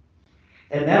everything.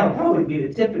 and that'll probably be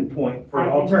the tipping point for I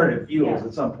think so, alternative fuels yeah.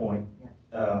 at some point.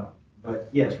 But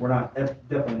yes, that's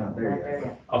definitely not there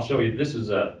yet. I'll show you, this is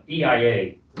a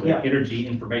EIA, the Yeah. Energy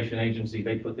Information Agency,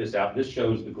 they put this out. This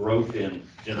shows the growth in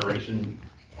generation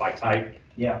by type.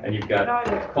 Yeah. And you've got Now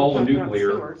it's coal and talking about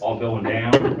nuclear sewers. all going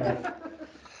down.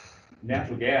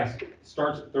 Natural gas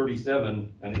starts at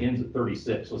 37 and ends at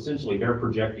 36. So essentially, they're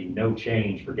projecting no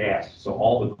change for gas. So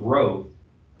all the growth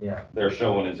Yeah. they're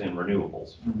showing is in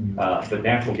renewables. But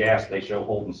natural gas, they show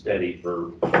holding steady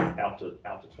for out to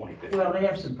 2050. Well, they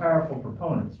have some powerful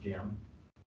proponents, Jim.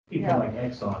 People Yeah. like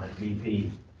Exxon and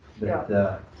BP that,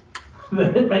 that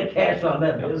make cash on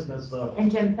that business, so.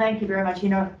 And Jim, thank you very much. You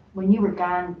know, when you were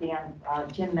gone, Dan,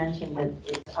 Jim mentioned that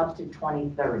it's up to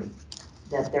 2030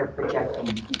 that they're projecting.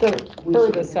 We should be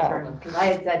Furthest concerned out. with, because I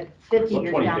had said 50 Well,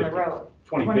 years down the 2050. road.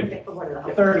 2050. What is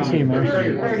it? 30. See you, man.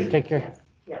 30. Take care. Yes,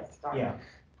 yes, sorry. Yeah.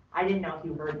 I didn't know if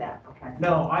you heard that, okay.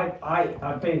 No,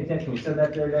 I paid attention. We said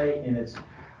that the other day, and it's,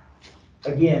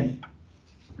 again,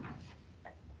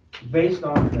 based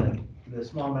on the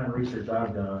small amount of research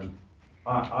I've done,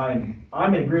 I'm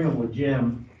in agreement with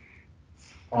Jim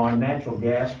on natural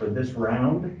gas for this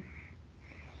round.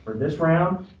 For this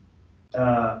round,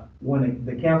 when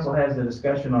the council has the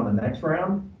discussion on the next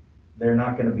round, they're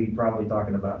not gonna be probably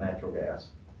talking about natural gas.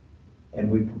 And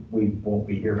we won't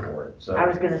be here for it, so. I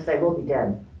was gonna say, we'll be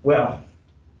dead. Well,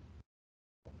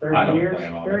 I 30 don't years?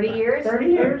 plan on it. 30 years? 30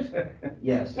 years?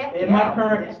 Yes. Heck In my yeah.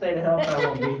 current state of health, I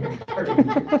won't be here for 30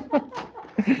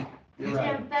 years. You're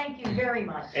right. Jim, thank you very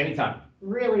much. Anytime.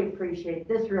 Really appreciate it.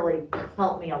 This really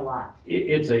helped me a lot. It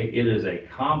is a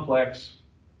complex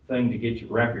thing to get you,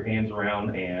 wrap your hands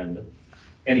around, and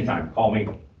anytime, call me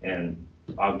and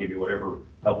I'll give you whatever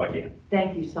help I can.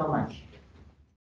 Thank you so much.